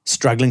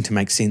struggling to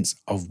make sense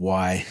of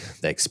why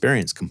they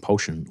experience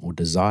compulsion or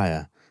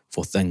desire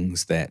for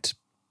things that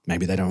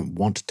maybe they don't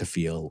want to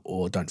feel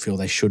or don't feel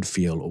they should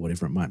feel or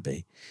whatever it might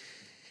be.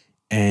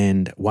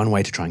 And one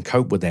way to try and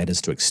cope with that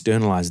is to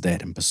externalize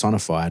that and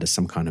personify it as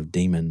some kind of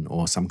demon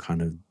or some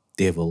kind of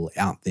devil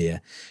out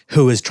there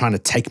who is trying to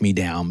take me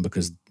down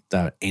because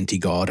they're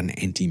anti-God and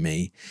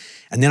anti-me.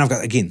 And then I've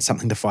got, again,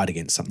 something to fight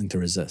against, something to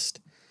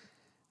resist.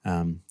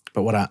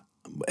 But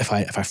if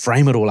I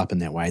frame it all up in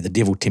that way, the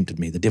devil tempted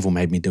me, the devil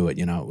made me do it.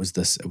 It was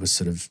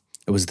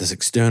this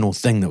external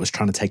thing that was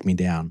trying to take me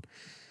down.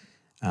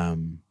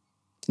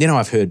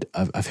 I've heard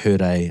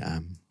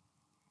a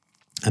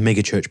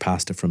mega church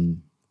pastor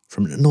from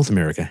North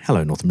America.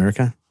 Hello, North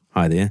America.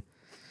 Hi there.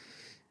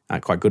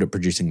 Quite good at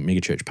producing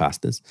mega church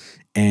pastors,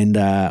 and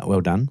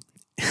well done.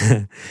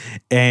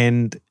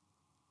 and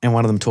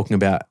one of them talking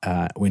about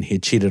when he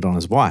had cheated on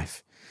his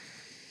wife,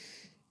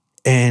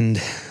 and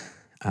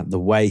the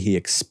way he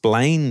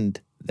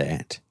explained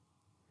that.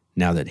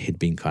 Now that he'd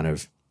been kind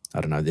of,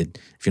 I don't know,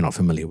 if you're not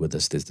familiar with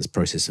this, there's this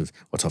process of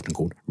what's often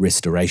called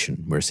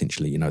restoration, where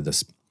essentially,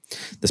 this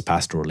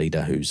pastoral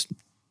leader who's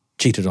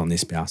cheated on their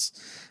spouse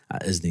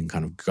is then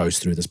kind of goes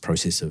through this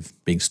process of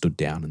being stood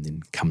down and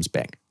then comes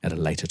back at a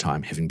later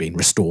time, having been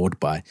restored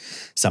by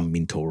some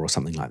mentor or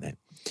something like that.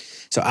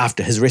 So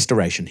after his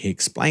restoration, he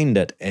explained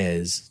it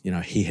as,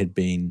 he had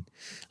been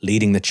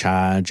leading the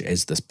charge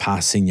as this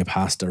senior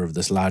pastor of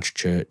this large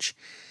church,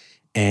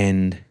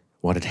 and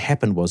what had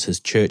happened was his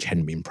church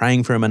hadn't been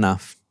praying for him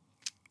enough,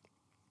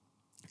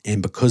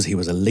 and because he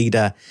was a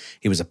leader,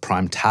 he was a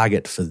prime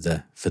target for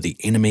the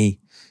enemy,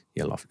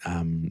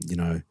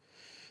 the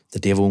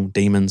devil,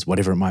 demons,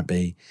 whatever it might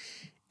be.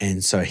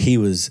 And so he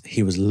was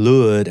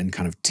lured and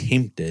kind of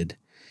tempted,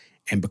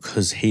 and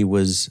because he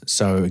was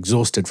so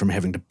exhausted from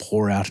having to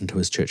pour out into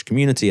his church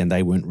community and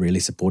they weren't really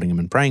supporting him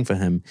and praying for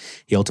him,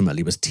 he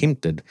ultimately was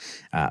tempted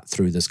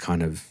through this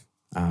kind of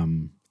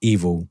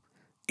evil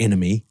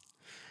enemy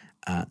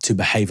to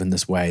behave in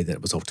this way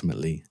that was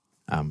ultimately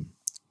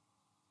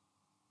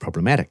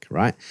problematic,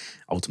 right?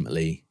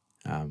 Ultimately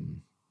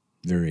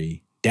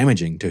very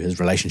damaging to his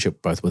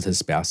relationship both with his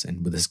spouse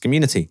and with his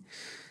community.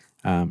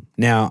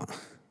 Now,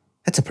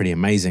 that's a pretty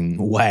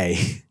amazing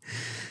way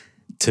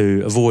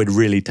to avoid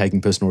really taking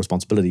personal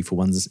responsibility for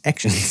one's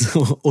actions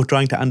or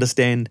trying to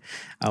understand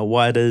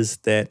why it is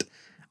that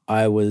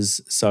I was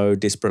so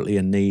desperately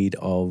in need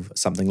of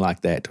something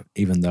like that,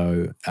 even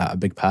though a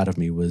big part of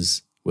me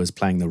was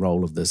playing the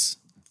role of this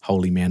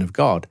holy man of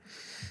God.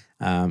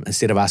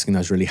 Instead of asking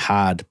those really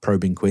hard,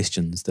 probing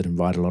questions that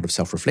invite a lot of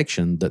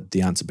self-reflection, that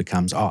the answer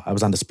becomes, I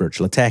was under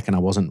spiritual attack and I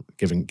wasn't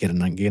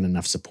getting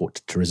enough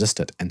support to resist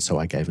it, and so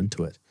I gave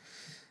into it.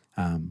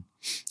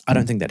 I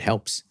don't think that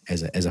helps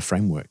as a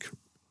framework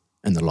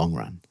in the long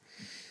run.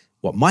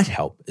 What might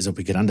help is if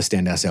we could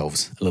understand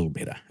ourselves a little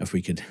better, if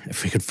we could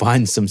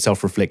find some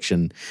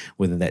self-reflection,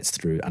 whether that's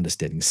through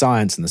understanding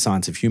science and the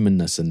science of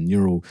humanness and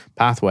neural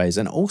pathways,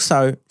 and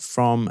also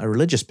from a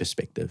religious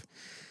perspective.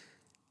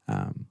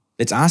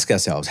 Let's ask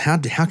ourselves, how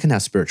can our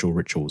spiritual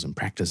rituals and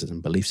practices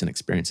and beliefs and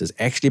experiences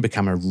actually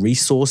become a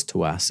resource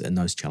to us in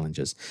those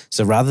challenges?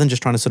 So rather than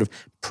just trying to sort of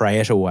pray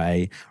it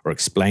away or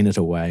explain it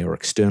away or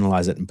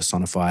externalize it and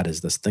personify it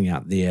as this thing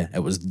out there,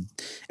 it was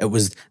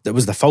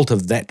the fault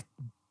of that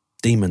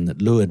demon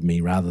that lured me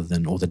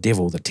or the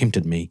devil that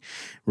tempted me,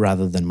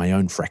 rather than my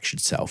own fractured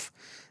self.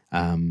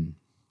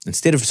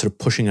 Instead of sort of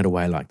pushing it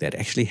away like that,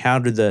 actually, how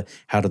do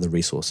the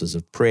resources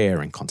of prayer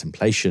and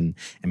contemplation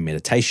and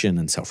meditation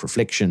and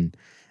self-reflection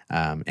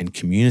and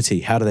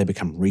community, how do they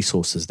become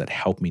resources that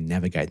help me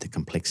navigate the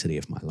complexity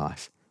of my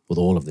life with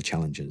all of the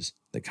challenges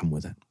that come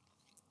with it?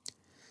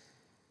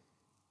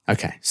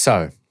 Okay,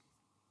 so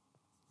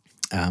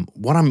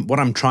what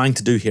I'm trying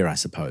to do here, I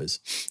suppose,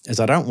 is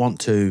I don't want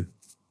to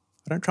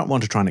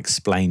try and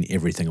explain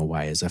everything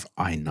away as if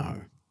I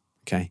know,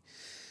 okay?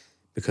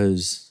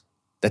 Because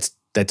that's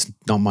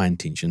not my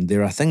intention.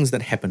 There are things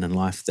that happen in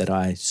life that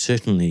I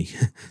certainly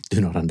do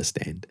not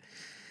understand.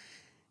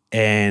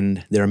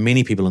 And there are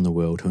many people in the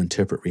world who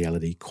interpret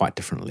reality quite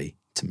differently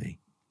to me.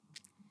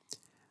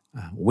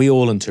 We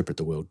all interpret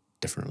the world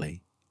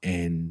differently,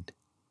 and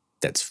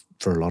that's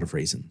for a lot of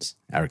reasons.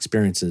 Our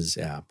experiences,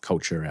 our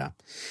culture, our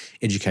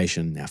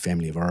education, our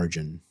family of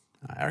origin,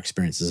 our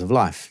experiences of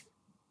life.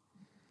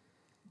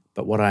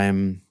 But what I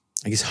am,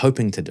 I guess,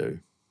 hoping to do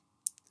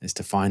is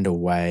to find a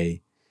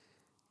way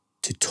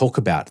to talk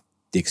about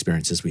the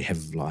experiences we have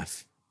of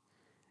life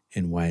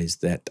in ways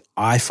that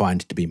I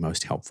find to be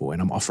most helpful, and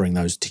I'm offering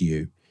those to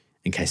you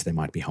in case they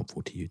might be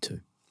helpful to you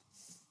too.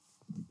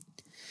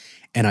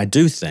 And I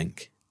do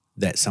think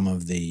that some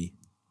of the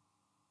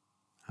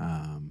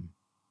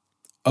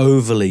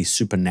overly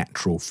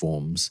supernatural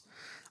forms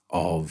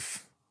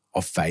of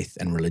faith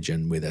and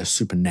religion, where there are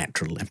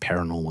supernatural and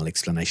paranormal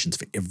explanations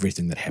for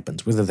everything that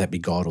happens, whether that be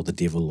God or the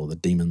devil or the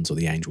demons or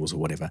the angels or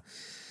whatever,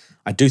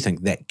 I do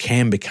think that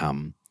can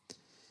become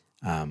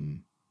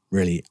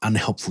really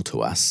unhelpful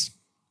to us.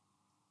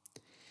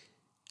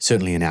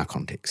 Certainly in our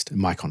context, in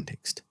my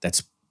context,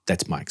 that's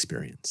my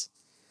experience.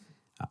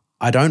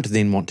 I don't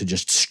then want to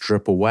just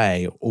strip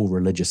away all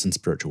religious and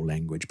spiritual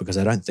language, because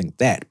I don't think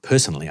that,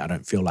 personally, I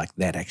don't feel like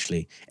that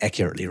actually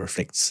accurately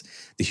reflects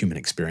the human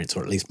experience,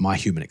 or at least my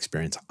human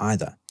experience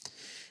either.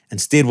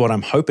 Instead, what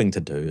I'm hoping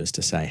to do is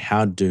to say,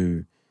 how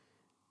do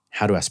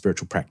our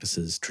spiritual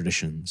practices,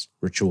 traditions,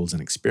 rituals,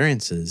 and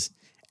experiences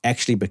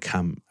actually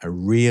become a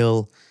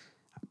real,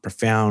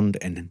 profound,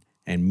 and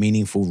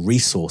meaningful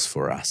resource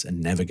for us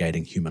in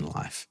navigating human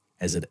life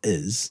as it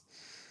is?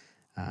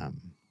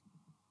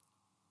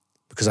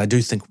 Because I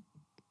do think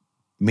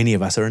many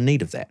of us are in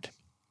need of that,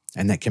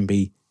 and that can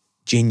be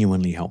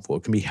genuinely helpful.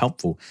 It can be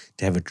helpful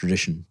to have a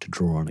tradition to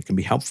draw on. It can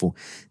be helpful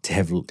to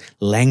have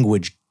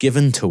language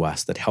given to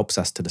us that helps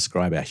us to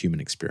describe our human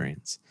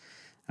experience,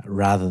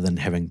 rather than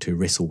having to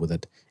wrestle with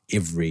it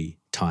every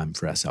time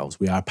for ourselves.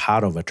 We are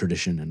part of a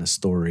tradition and a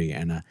story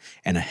and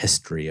a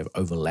history of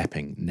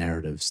overlapping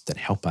narratives that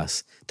help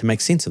us to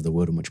make sense of the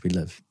world in which we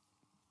live.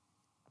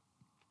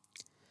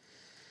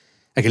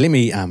 Okay, let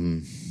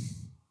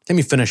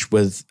me finish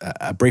with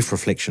a brief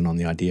reflection on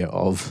the idea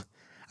of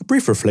a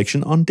brief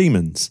reflection on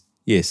demons.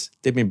 Yes,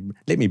 let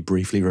me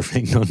briefly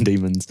reflect on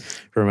demons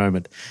for a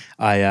moment.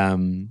 I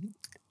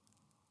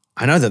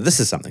know that this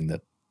is something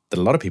that a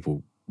lot of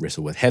people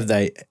wrestle with.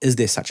 Is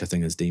there such a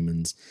thing as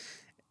demons?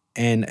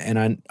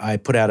 And I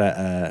put out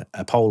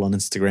a poll on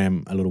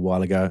Instagram a little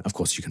while ago. Of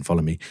course, you can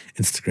follow me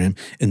Instagram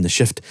in the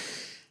Shift,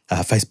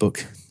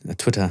 Facebook,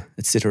 Twitter,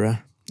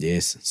 etc.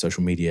 Yes,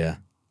 social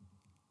media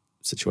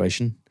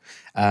situation.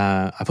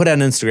 I put out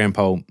an Instagram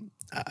poll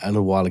a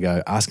little while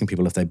ago asking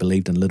people if they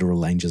believed in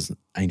literal angels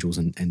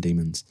and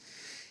demons,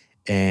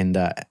 and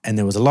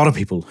there was a lot of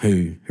people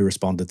who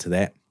responded to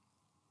that.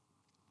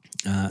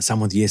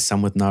 Some with yes,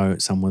 some with no,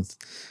 some with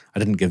I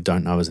didn't give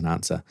don't know as an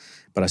answer,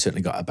 but I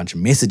certainly got a bunch of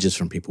messages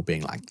from people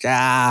being like,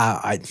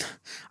 I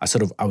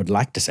would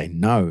like to say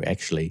no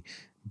actually,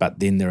 but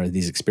then there are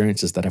these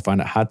experiences that I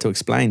find it hard to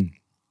explain.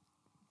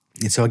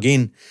 And so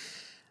again,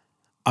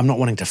 I'm not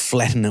wanting to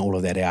flatten all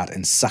of that out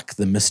and suck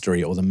the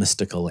mystery or the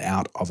mystical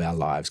out of our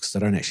lives, because I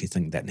don't actually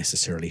think that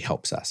necessarily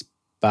helps us.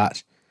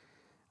 But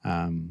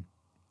I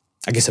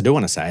guess I do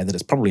want to say that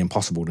it's probably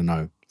impossible to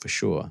know for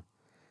sure.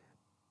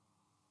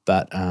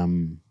 But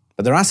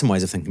there are some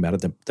ways of thinking about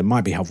it that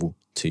might be helpful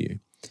to you.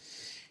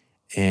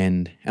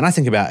 And I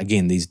think about,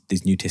 again,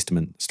 these New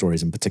Testament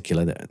stories in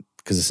particular,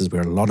 because this is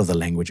where a lot of the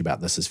language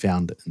about this is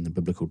found in the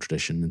biblical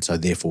tradition, and so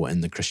therefore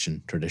in the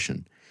Christian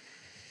tradition.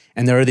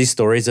 And there are these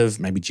stories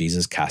of maybe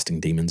Jesus casting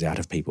demons out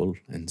of people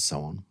and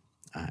so on.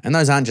 And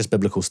those aren't just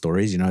biblical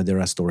stories. There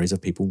are stories of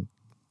people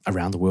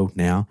around the world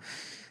now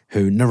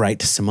who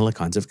narrate similar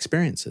kinds of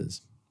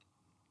experiences.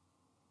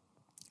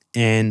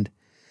 And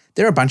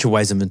there are a bunch of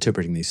ways of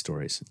interpreting these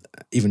stories,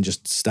 even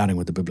just starting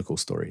with the biblical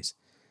stories.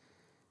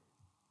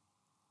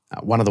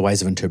 One of the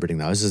ways of interpreting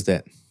those is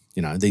that,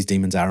 these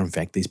demons are in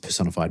fact these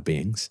personified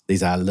beings.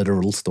 These are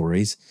literal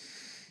stories.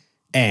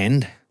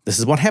 And this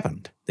is what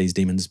happened. These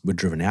demons were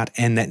driven out,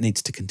 and that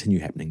needs to continue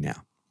happening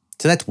now.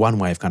 So that's one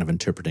way of kind of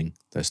interpreting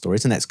those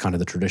stories, and that's kind of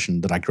the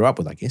tradition that I grew up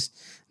with, I guess,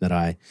 that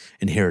I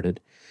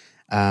inherited,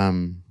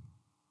 and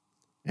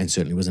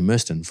certainly was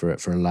immersed in for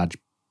a large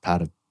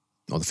part of,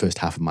 or the first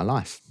half of my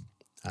life,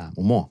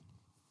 or more.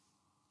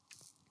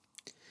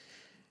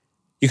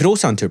 You could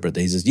also interpret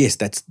these as, yes,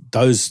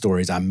 those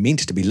stories are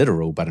meant to be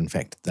literal, but in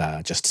fact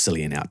they're just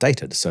silly and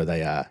outdated. So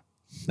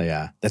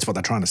that's what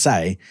they're trying to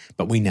say,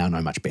 but we now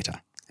know much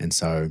better. And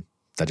so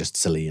they're just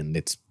silly, and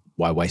that's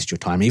why waste your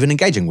time even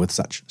engaging with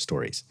such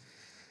stories.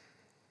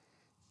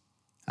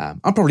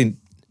 I'm probably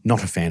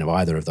not a fan of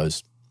either of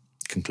those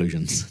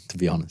conclusions, to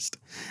be honest.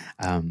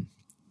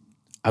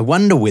 I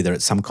wonder whether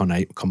it's some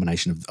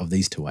combination of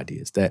these two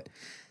ideas, that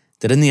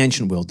in the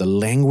ancient world, the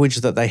language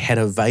that they had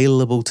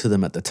available to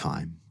them at the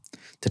time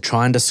to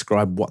try and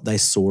describe what they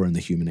saw in the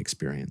human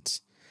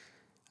experience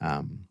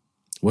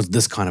was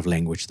this kind of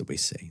language that we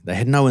see. They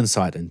had no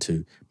insight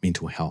into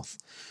mental health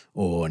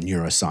or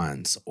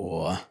neuroscience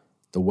or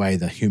the way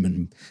the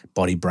human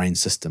body-brain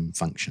system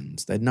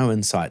functions. They had no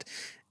insight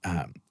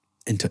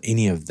into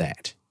any of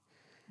that.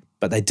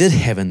 But they did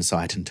have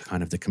insight into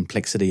kind of the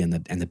complexity and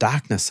the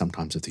darkness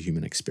sometimes of the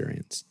human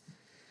experience.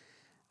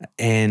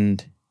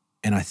 And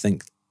I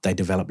think they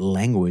developed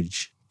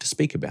language to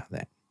speak about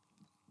that.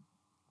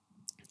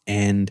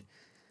 And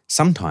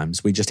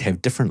sometimes we just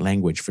have different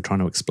language for trying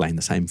to explain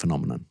the same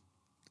phenomenon.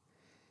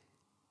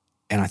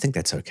 And I think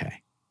that's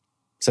okay.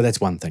 So that's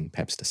one thing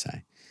perhaps to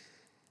say.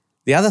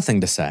 The other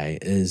thing to say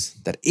is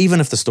that even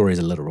if the stories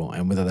are literal,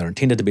 and whether they're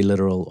intended to be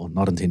literal or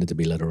not intended to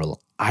be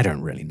literal, I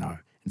don't really know.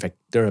 In fact,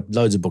 there are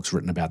loads of books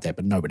written about that,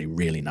 but nobody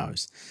really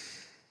knows.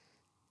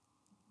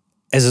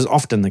 As is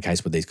often the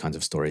case with these kinds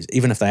of stories,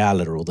 even if they are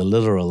literal, the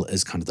literal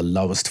is kind of the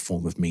lowest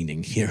form of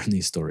meaning here in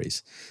these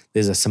stories.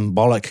 There's a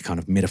symbolic kind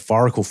of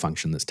metaphorical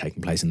function that's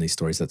taking place in these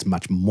stories that's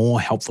much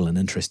more helpful and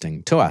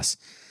interesting to us.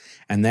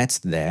 And that's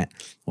that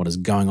what is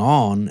going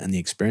on in the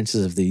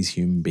experiences of these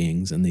human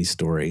beings in these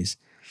stories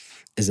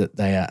is that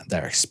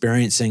they're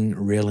experiencing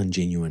real and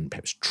genuine,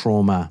 perhaps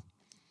trauma,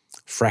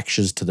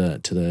 fractures to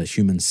the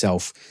human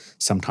self,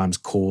 sometimes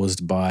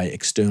caused by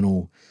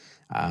external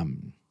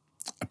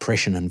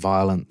oppression and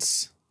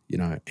violence,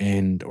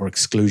 and or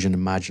exclusion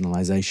and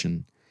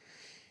marginalization.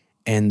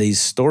 And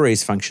these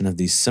stories function as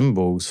these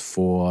symbols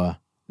for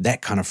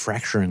that kind of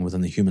fracturing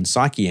within the human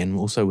psyche and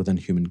also within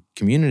human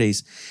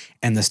communities,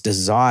 and this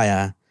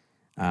desire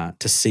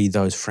to see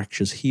those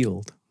fractures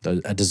healed,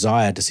 a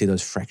desire to see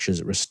those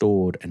fractures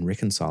restored and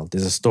reconciled.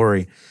 There's a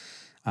story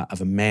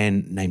of a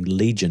man named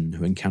Legion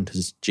who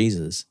encounters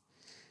Jesus,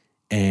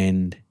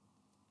 and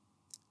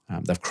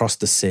they've crossed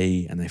the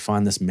sea and they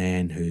find this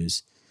man who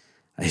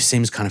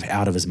seems kind of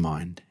out of his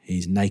mind.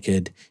 He's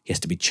naked, he has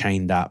to be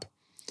chained up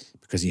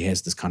because he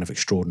has this kind of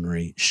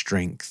extraordinary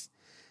strength.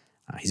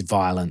 He's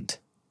violent,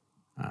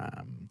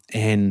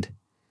 and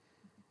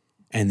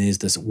there's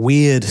this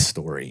weird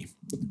story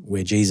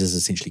where Jesus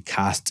essentially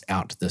casts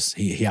out this.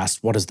 He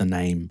asks, "What is the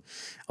name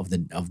of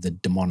the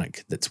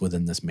demonic that's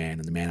within this man?"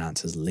 And the man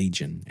answers,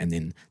 "Legion." And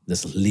then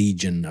this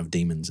legion of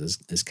demons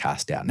is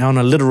cast out. Now, on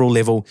a literal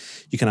level,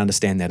 you can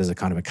understand that as a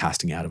kind of a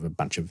casting out of a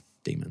bunch of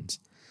demons.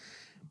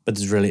 But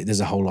there's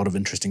a whole lot of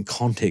interesting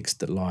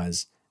context that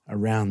lies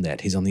around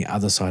that. He's on the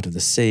other side of the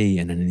sea,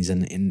 and he's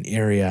in an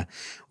area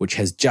which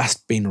has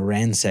just been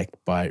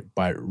ransacked by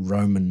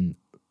Roman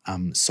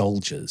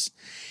soldiers.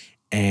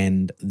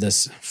 And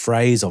this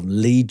phrase of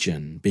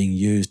legion being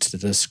used to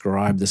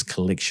describe this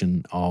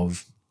collection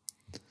of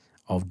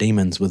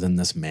demons within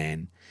this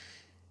man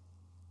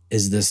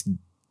is this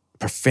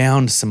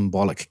profound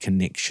symbolic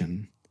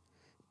connection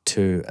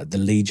to the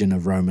legion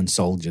of Roman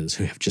soldiers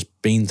who have just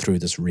been through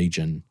this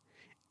region,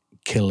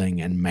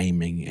 killing and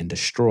maiming and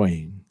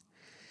destroying.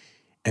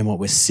 And what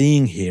we're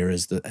seeing here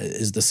is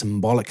the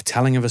symbolic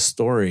telling of a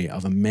story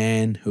of a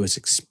man who has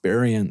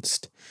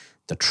experienced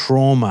the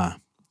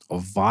trauma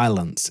of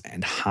violence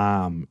and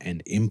harm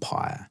and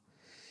empire,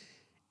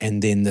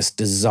 and then this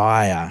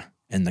desire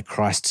in the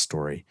Christ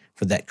story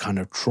for that kind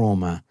of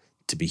trauma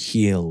to be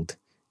healed,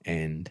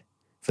 and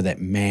for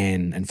that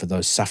man and for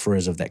those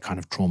sufferers of that kind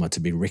of trauma to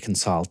be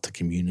reconciled to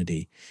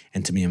community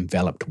and to be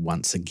enveloped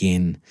once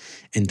again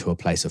into a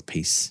place of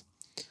peace.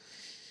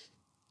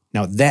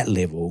 Now, at that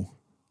level,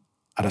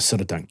 I just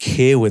sort of don't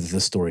care whether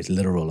the story is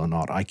literal or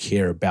not. I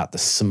care about the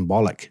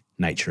symbolic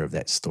nature of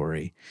that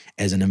story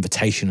as an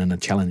invitation and a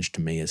challenge to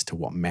me as to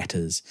what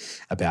matters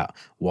about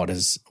what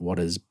is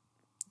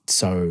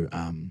so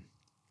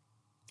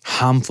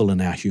harmful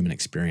in our human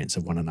experience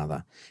of one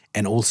another,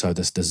 and also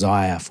this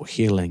desire for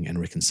healing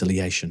and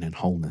reconciliation and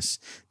wholeness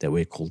that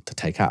we're called to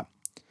take up.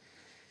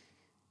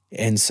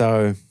 And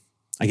so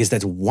I guess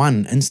that's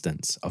one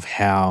instance of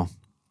how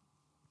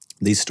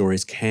these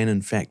stories can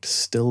in fact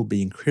still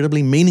be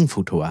incredibly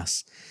meaningful to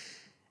us,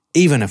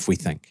 even if we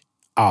think,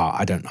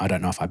 I don't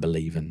know if I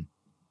believe in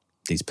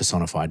these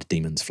personified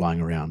demons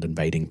flying around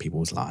invading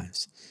people's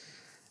lives.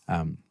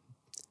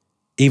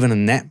 Even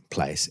in that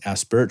place, our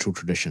spiritual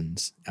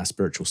traditions, our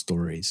spiritual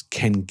stories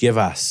can give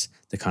us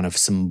the kind of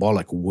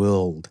symbolic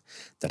world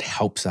that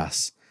helps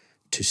us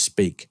to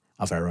speak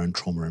of our own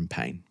trauma and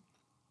pain.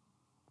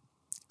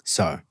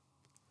 So,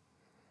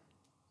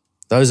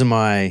 those are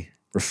my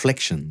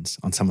reflections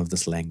on some of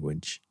this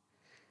language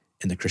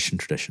in the Christian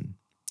tradition.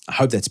 I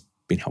hope that's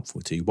been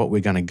helpful to you. What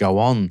we're going to go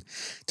on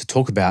to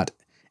talk about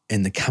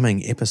in the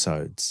coming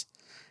episodes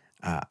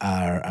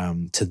are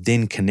to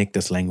then connect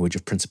this language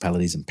of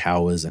principalities and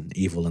powers and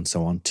evil and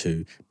so on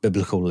to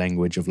biblical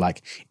language of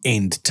like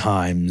end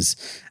times,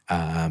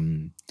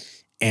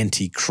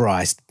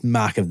 Antichrist,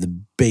 mark of the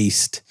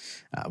beast.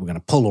 We're going to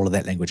pull all of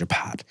that language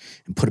apart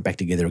and put it back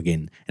together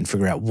again and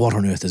figure out what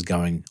on earth is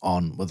going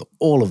on with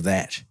all of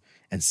that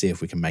and see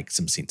if we can make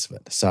some sense of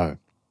it. So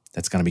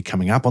that's going to be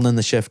coming up on In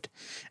the Shift.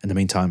 In the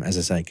meantime, as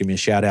I say, give me a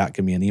shout out,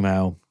 give me an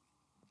email,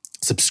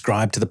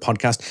 subscribe to the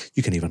podcast.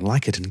 You can even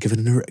like it and give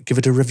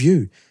it a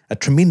review, a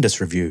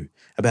tremendous review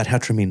about how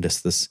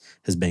tremendous this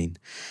has been,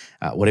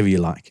 whatever you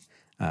like.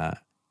 In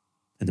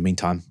the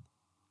meantime,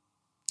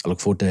 I look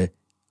forward to,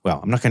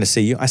 I'm not going to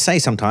see you. I say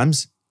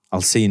sometimes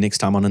I'll see you next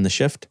time on In the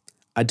Shift.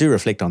 I do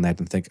reflect on that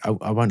and think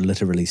I won't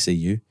literally see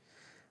you.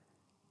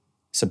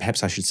 So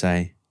perhaps I should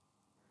say,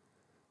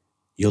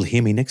 you'll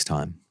hear me next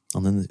time.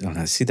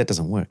 See, that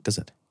doesn't work, does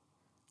it?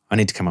 I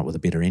need to come up with a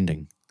better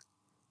ending.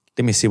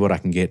 Let me see what I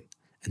can get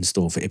in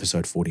store for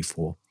episode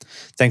 44.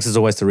 Thanks as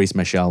always to Reese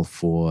Michelle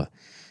for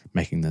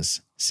making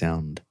this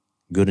sound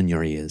good in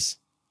your ears.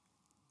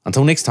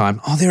 Until next time.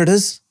 Oh, there it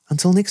is.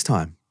 Until next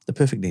time. The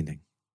perfect ending.